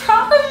guys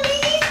proud of me?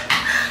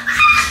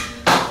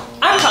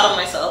 I'm proud of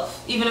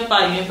myself, even if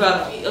I ain't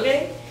proud of me,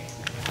 okay?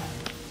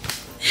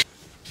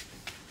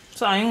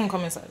 So I ain't gonna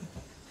come inside.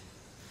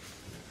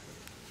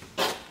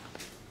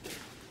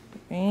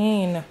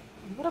 Man,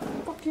 what the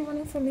fuck you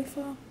running from me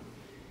for?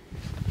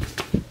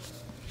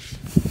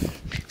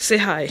 Say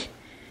hi.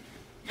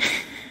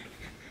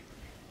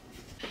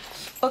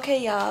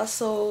 Okay, y'all,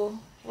 so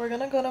we're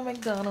gonna go to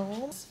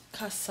McDonald's.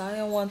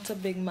 Kasaya wants a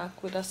Big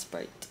Mac with a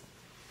Sprite.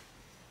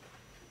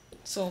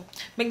 So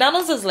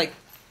McDonald's is like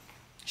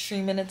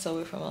 3 minutes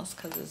away from us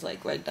because it's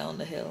like right down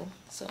the hill.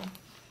 So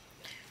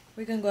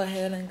we're gonna go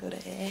ahead and go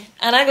there.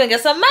 And I'm gonna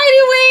get some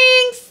Mighty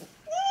Wings!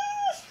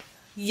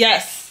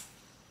 Yes!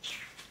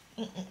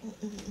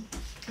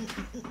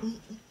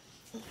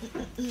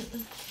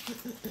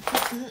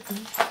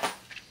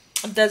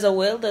 There's a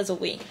will, there's a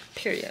way.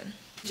 Period.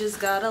 Just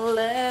got a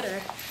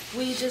letter.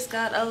 We just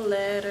got a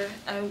letter.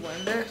 I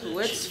wonder who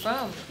it's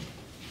from.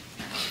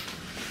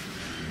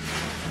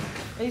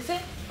 What do you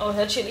say? Oh,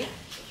 her chili.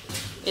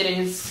 It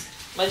is.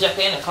 My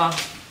jacket in the car.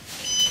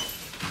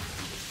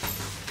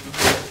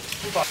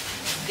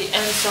 The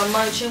ants are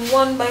marching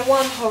one by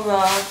one.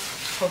 Hurrah,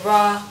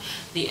 hurrah.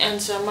 The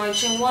ants are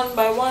marching one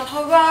by one.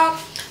 Hurrah,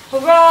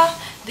 hurrah.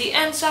 The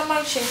ants are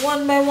marching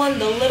one by one.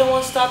 The little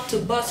one stopped to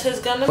bust his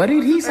gun. What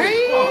did he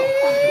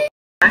say?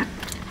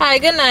 Hi,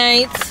 good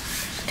night.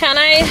 Can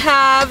I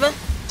have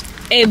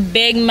a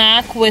Big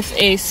Mac with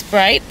a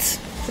Sprite,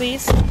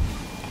 please?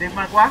 Big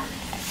Mac what?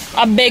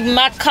 A Big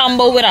Mac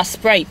combo with a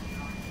Sprite.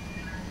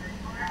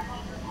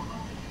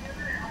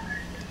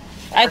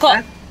 I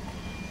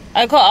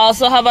could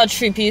also have a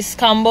 3-piece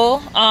combo,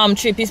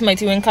 3-piece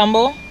Mighty Wing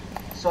combo.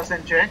 Sauce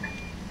and drink?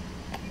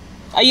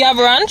 You have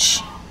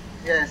ranch?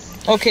 Yes.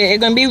 Okay,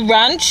 it's gonna be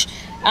ranch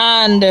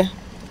and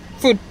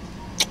fruit.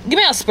 Give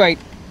me a Sprite.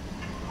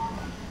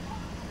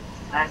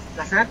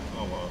 That's it?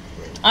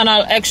 And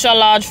an extra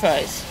large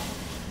fries.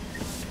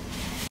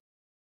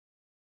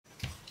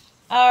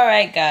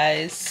 Alright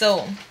guys,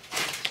 so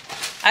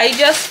I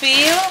just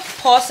feel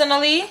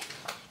personally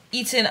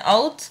eating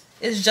out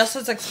is just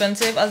as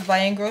expensive as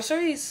buying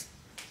groceries.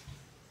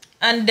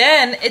 And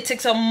then it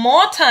takes a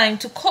more time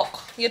to cook.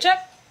 You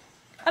check?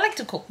 I like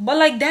to cook, but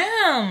like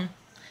damn.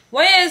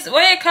 Why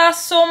it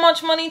cost so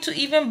much money to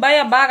even buy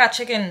a bag of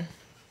chicken?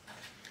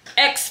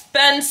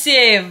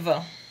 Expensive.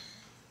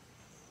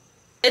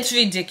 It's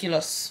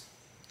ridiculous.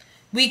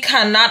 We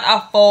cannot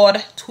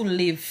afford to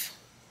live.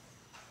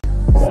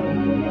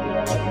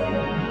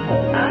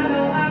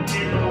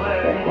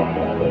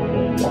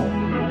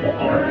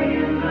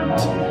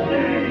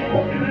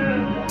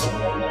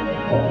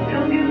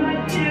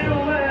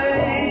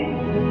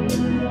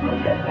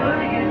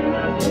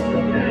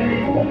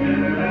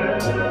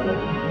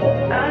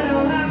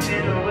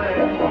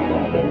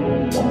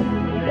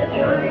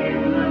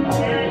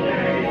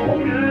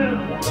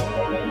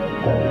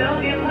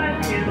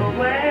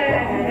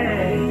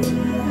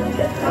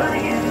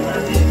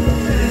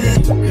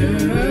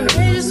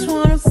 I just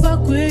wanna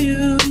fuck with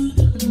you.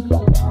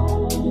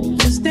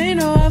 Just they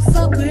know I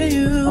fuck with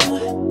you.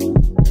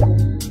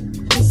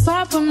 If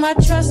I put my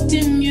trust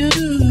in you,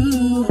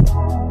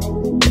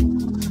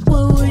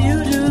 what will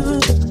you do?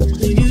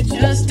 Will you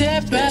just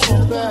step back?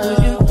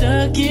 Will you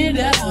duck it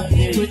out?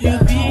 Will you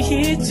be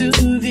here to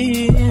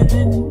the end?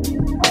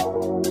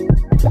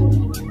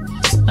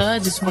 I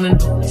just wanna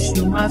know if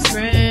you my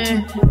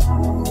friend.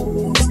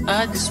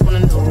 I just wanna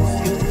know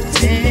if you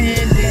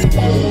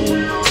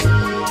pretending.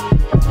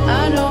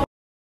 I know.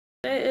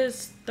 Today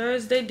is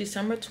Thursday,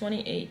 December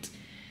 28th.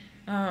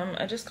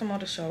 I just come out of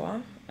the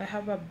shower I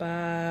have a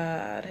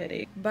bad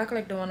headache. Back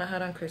like the one I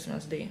had on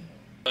Christmas Day.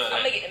 I'm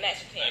gonna get the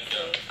matching pants too.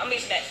 I'm gonna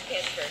get the matching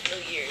pants for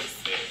New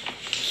Year's.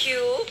 Cute.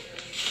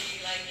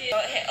 Go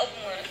ahead,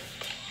 open one.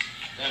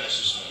 That's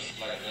just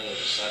like another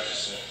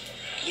side.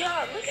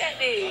 Yeah, look at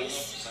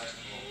this.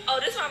 Oh,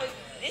 this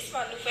is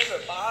my new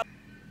favorite bob.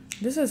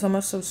 This is how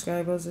much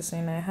subscribers this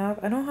thing I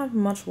have. I don't have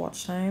much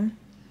watch time.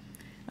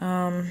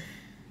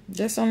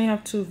 Just only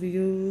have 2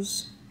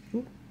 views.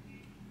 Ooh.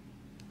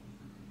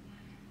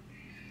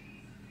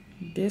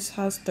 This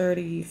has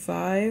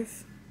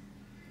 35.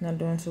 Not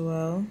doing too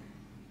well.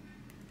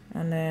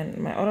 And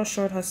then my other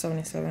short has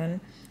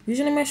 77.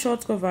 Usually my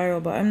shorts go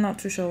viral, but I'm not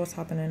too sure what's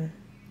happening.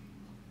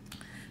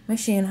 My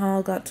Shein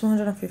haul got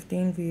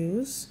 215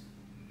 views.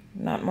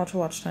 Not much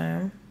watch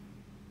time.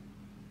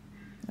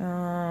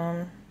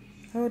 How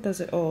does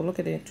it? Oh, look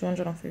at it.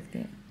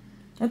 215.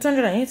 Oh,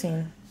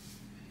 218.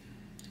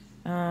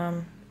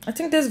 I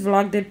think this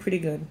vlog did pretty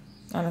good,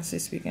 honestly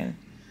speaking.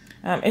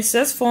 It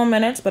says 4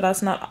 minutes, but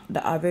that's not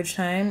the average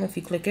time if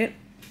you click it.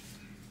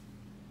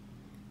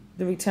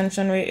 The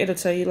retention rate, it'll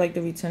tell you like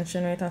the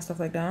retention rate and stuff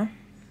like that.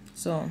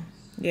 So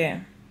yeah.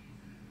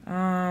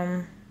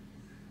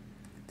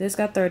 This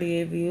got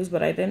 38 views,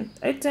 but I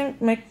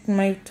think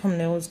my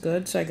thumbnail was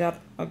good, so I got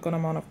a good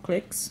amount of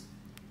clicks.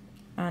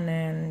 And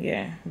then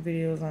yeah,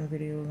 videos on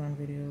videos on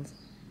videos.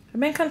 I've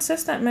been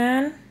consistent,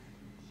 man.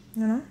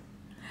 You know?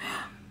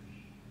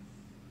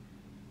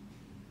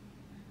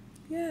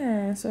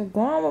 Yeah, so go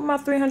on with my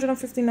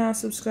 359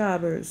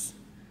 subscribers.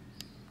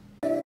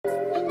 I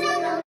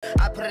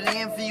put it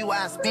in for you,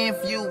 I spin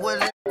for you.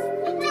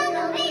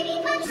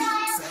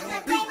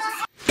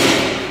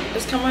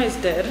 This camera is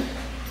dead,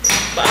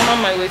 but I'm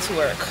on my way to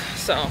work,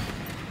 so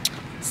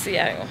see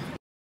ya.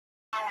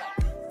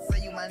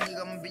 Say you my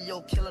nigga, I'ma be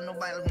your killer.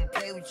 Nobody gonna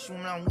play with you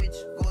when I'm with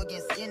you. Go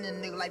against any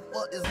nigga like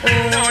fuck this.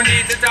 No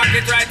need to talk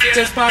it right here,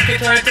 just pop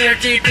it right there,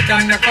 keep it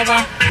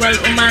undercover. Well,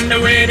 I'm on the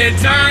way to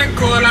time,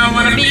 cool, I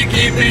wanna be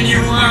keeping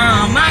you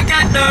warm. I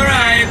got the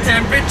right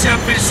temperature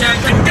for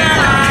shelter,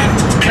 girl.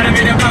 Gotta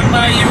be the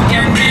papa, you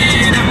can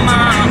be the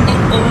mom.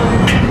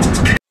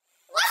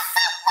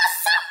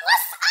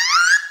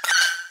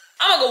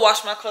 I'm gonna go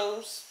wash my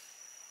clothes.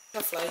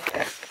 I'll fly.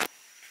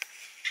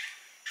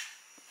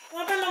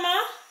 What happened,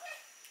 mama?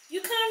 You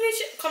can't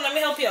reach it. Come, let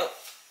me help you out.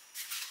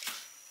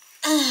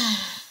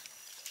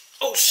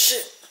 Oh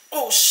shit.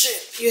 Oh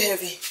shit. You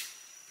heavy.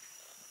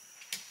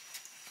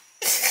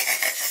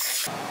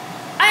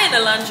 I in the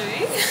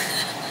laundry.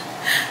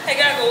 I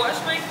gotta go wash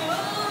my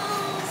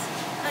clothes.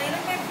 I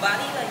like my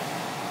body like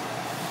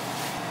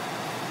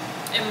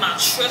in my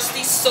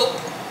trusty soap.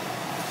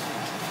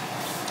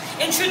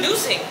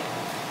 Introducing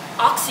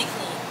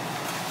OxyClean.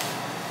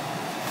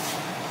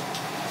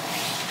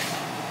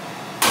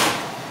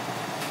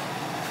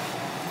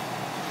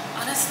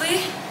 Honestly,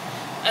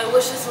 I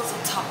wish this was a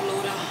top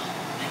loader. Oh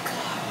my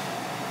god.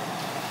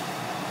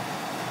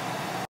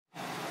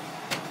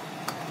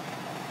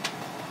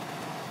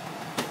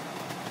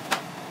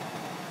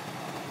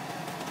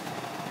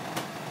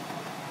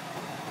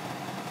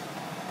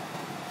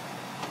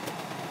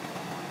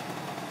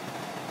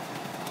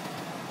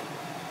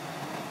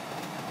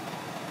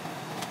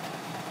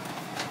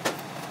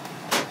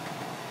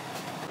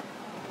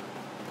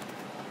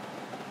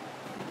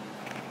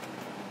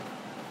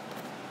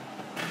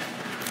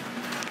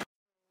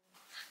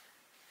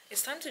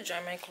 It's time to dry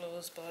my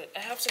clothes, but I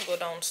have to go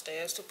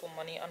downstairs to put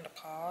money on the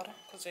card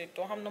because I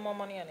don't have no more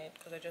money on it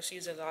because I just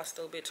used the last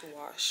little bit to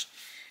wash.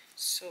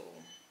 So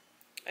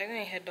I'm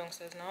gonna head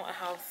downstairs now. I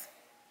have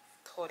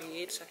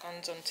 48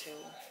 seconds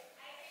until,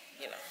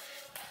 you know.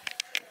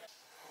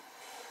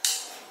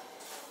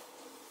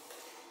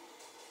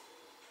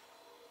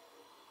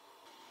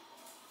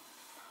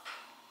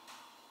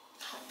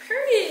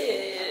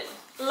 Period.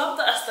 Love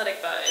the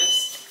aesthetic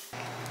vibes.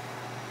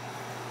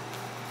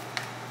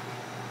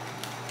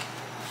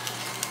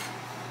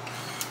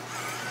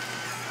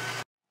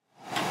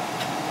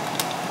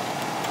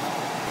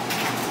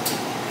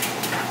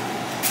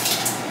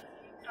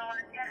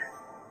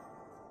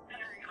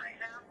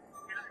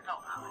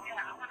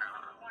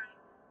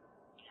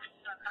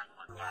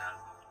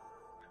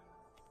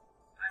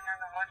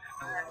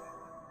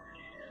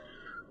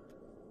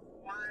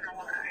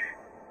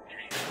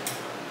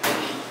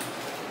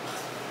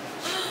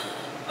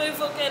 My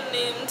fucking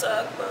name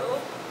tag, bro.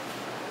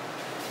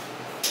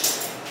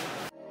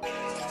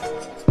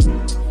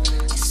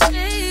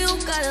 Say you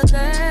got a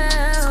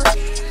girl.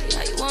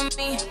 How you want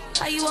me?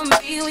 How you want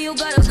me when you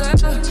got a girl?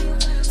 I'm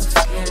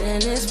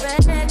feeling is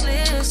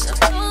reckless.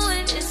 I'm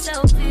knowing it's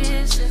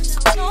selfish.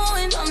 I'm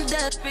knowing I'm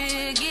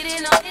desperate.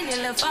 Getting on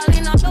in and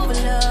falling all over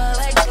love.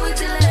 Like do it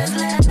till it's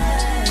last.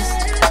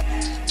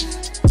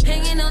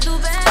 Hanging on through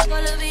back, all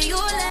of it you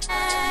last.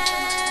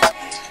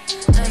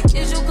 Like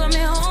is you coming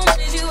home?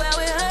 Is you out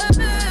with her?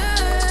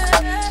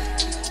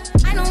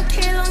 I don't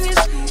care long as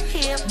you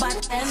here, but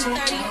that's 30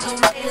 no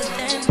later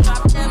than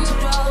drop them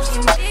draws.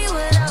 Give me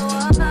what I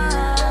want.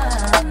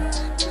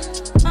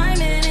 My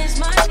man is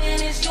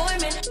your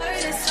man. Her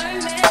is her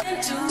man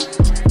too.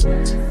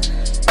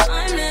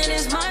 My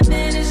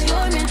man is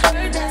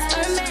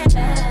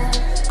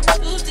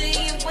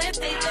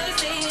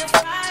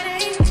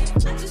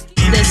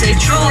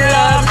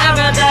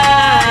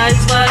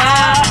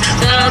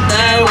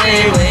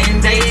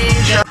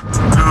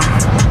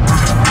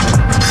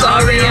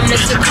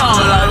missed your call,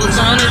 I was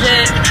on a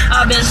jet.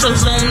 I've been so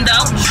zoomed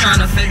out,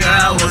 trying to figure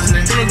out what's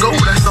next. She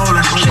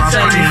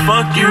tell me,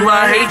 fuck you,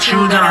 I hate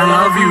you, then I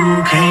love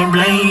you, can't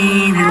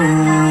blame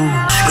you.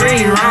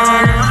 Screen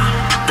runner,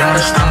 gotta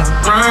stop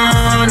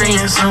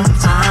running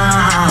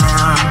sometime.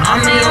 I'm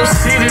in your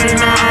city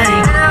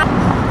tonight.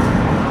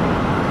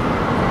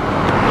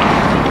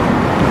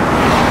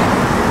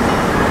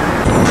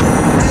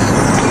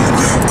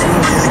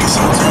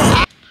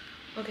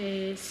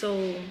 Okay,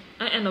 so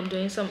I end up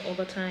doing some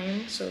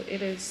overtime. So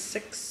it is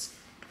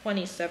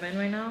 6:27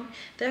 right now.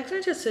 They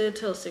actually just said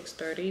till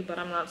 6:30, but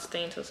I'm not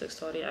staying till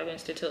 6:30. I'm gonna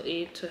stay till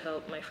 8 to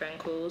help my friend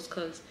close,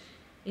 because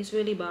it's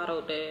really bad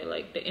out there.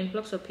 Like, the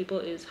influx of people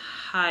is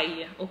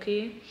high.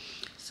 Okay,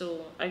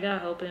 so I gotta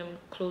help him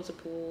close the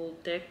pool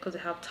deck because they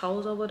have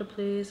towels all over the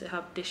place, they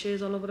have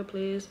dishes all over the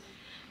place.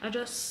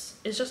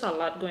 It's just a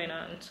lot going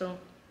on. So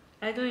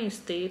I'm going to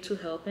stay to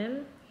help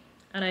him,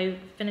 and I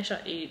finish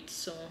at 8.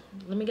 So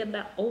let me get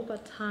that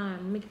overtime,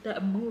 let me get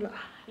that moolah,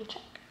 you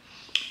check.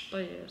 But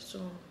yeah, so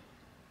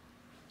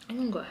I'm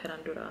gonna go ahead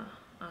and do that,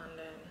 and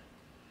then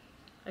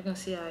I can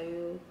see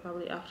you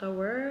probably after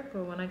work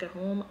or when I get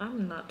home.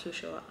 I'm not too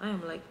sure. I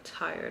am like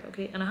tired.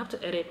 Okay, and I have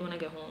to edit when I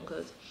get home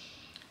because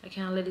I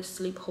can't let it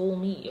sleep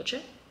hold me. You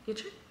check, you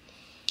check.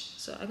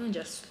 So I can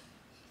just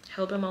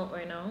help him out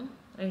right now.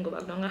 I can go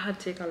back down. I had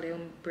to take a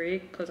little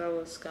break because I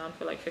was gone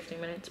for like 15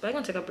 minutes, but I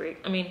can take a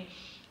break.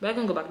 But I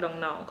can go back down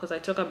now because I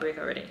took a break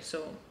already.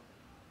 So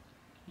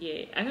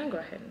yeah, I can go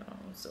ahead now.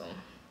 So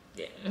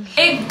yeah.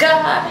 Hey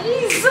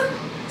guys,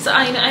 so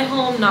I'm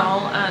home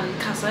now, and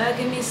Kasaya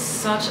gave me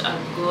such a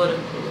good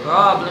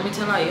rub. Let me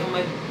tell you,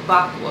 my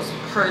back was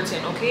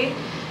hurting. Okay,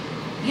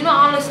 you know,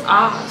 all this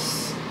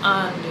ass,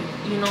 and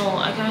you know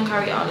I can't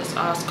carry all this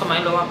ass because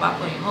my lower back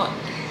going hot.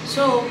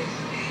 So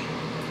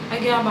I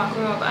get a back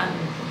rub, and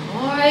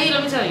boy,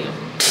 let me tell you,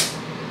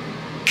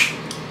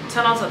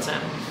 10 out of 10.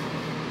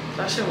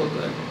 That shit was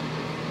good.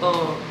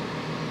 But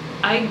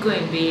I go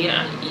in bed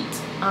and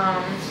eat.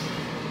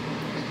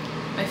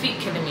 My feet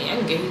killing me. I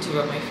can get you to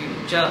rub my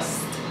feet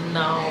just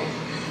now.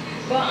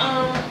 But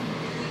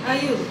how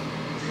you?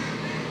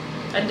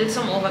 I did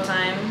some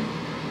overtime.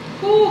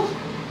 Whew.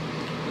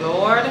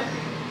 Lord,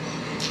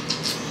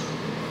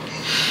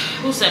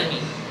 who sent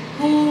me?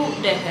 Who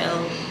the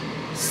hell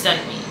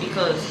sent me?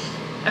 Because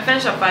I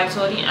finished at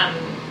 5:30 and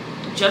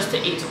just to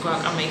 8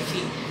 o'clock, and my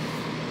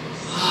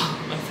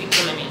feet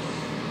killing me.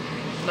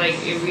 Like,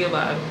 it real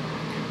bad.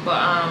 But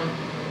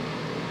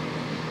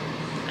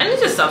I need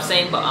to stop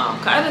saying but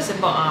cause I just say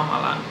but a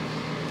lot.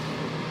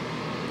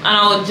 And I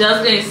was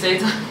just gonna say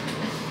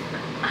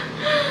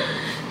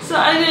so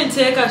I didn't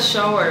take a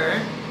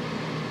shower,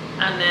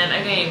 and then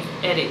I'm gonna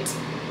edit.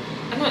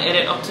 I'm gonna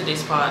edit up to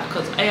this part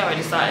because I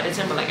already started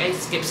editing, but like I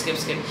skip.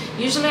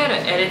 Usually I do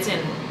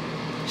editing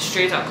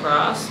straight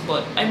across,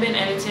 but I've been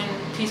editing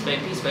piece by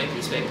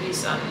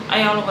piece, and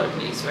I all over the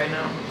place right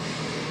now.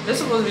 This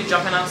is supposed to be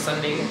dropping on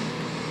Sunday.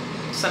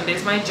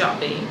 Sunday's my job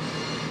day,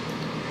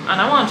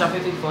 and I want to drop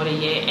it before the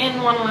year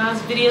end. One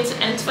last video to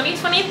end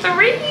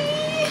 2023.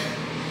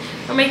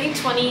 We're making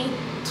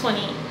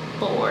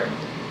 2024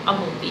 a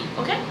movie.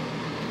 Okay,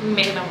 we're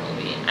making a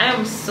movie. I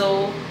am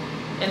so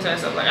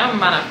interested. Like, I'm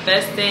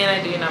manifesting,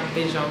 I'm doing a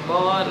vision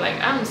board. Like,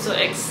 I'm so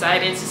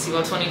excited to see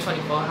what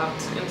 2024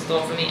 has in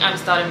store for me. I'm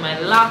starting my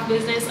lock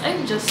business.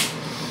 I'm just,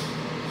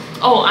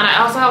 oh, and I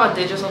also have a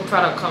digital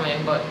product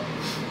coming, but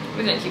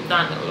we're gonna keep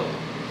that low.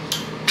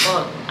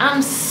 But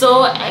I'm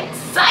so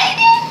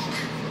excited.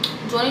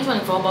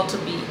 2024 about to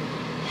be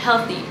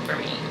healthy for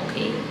me.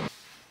 Okay.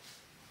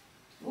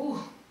 Ooh,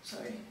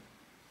 sorry.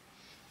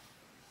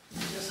 I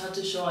just had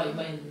to show you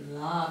my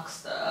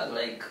locks, dog.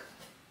 Like,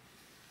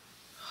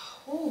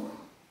 ooh.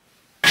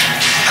 I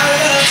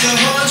love to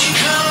hold you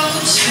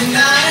close for 9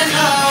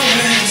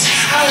 hours.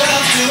 I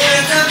love to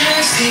wake up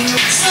next to you.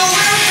 So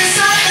if it's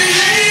something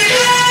lady,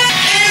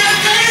 in a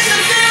place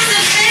that feels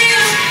the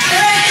feel,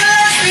 like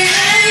us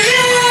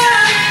behavior.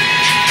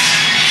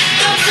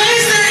 The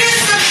place that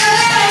is the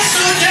past,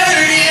 so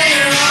dirty and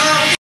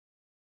wrong.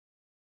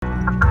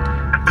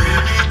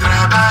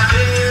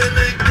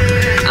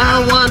 I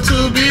want to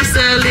be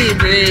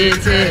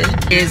celebrated.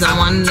 Is I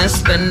want to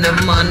spend the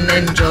money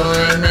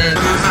enjoyment.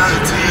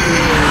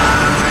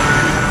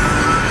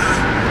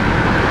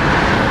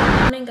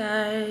 Morning,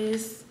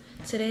 guys.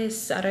 Today is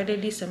Saturday,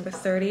 December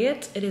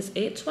 30th. It is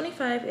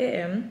 8:25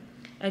 a.m.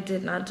 I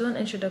did not do an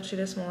introduction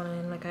this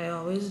morning like I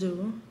always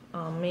do.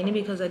 Mainly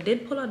because I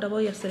did pull a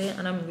double yesterday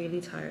and I'm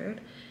really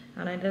tired,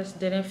 and I just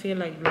didn't feel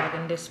like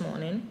vlogging this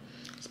morning.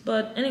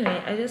 But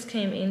anyway, I just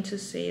came in to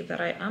say that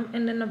I am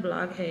ending the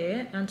vlog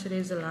here, and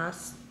today's the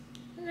last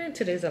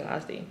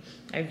day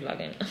I'm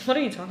vlogging. What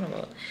are you talking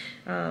about?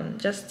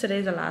 Just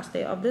today's the last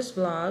day of this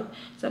vlog,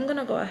 so I'm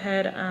gonna go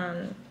ahead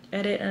and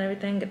edit and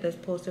everything, get this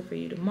posted for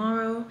you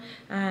tomorrow.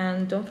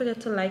 And don't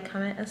forget to like,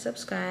 comment, and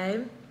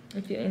subscribe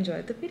if you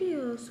enjoyed the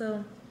video.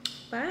 So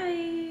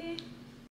bye.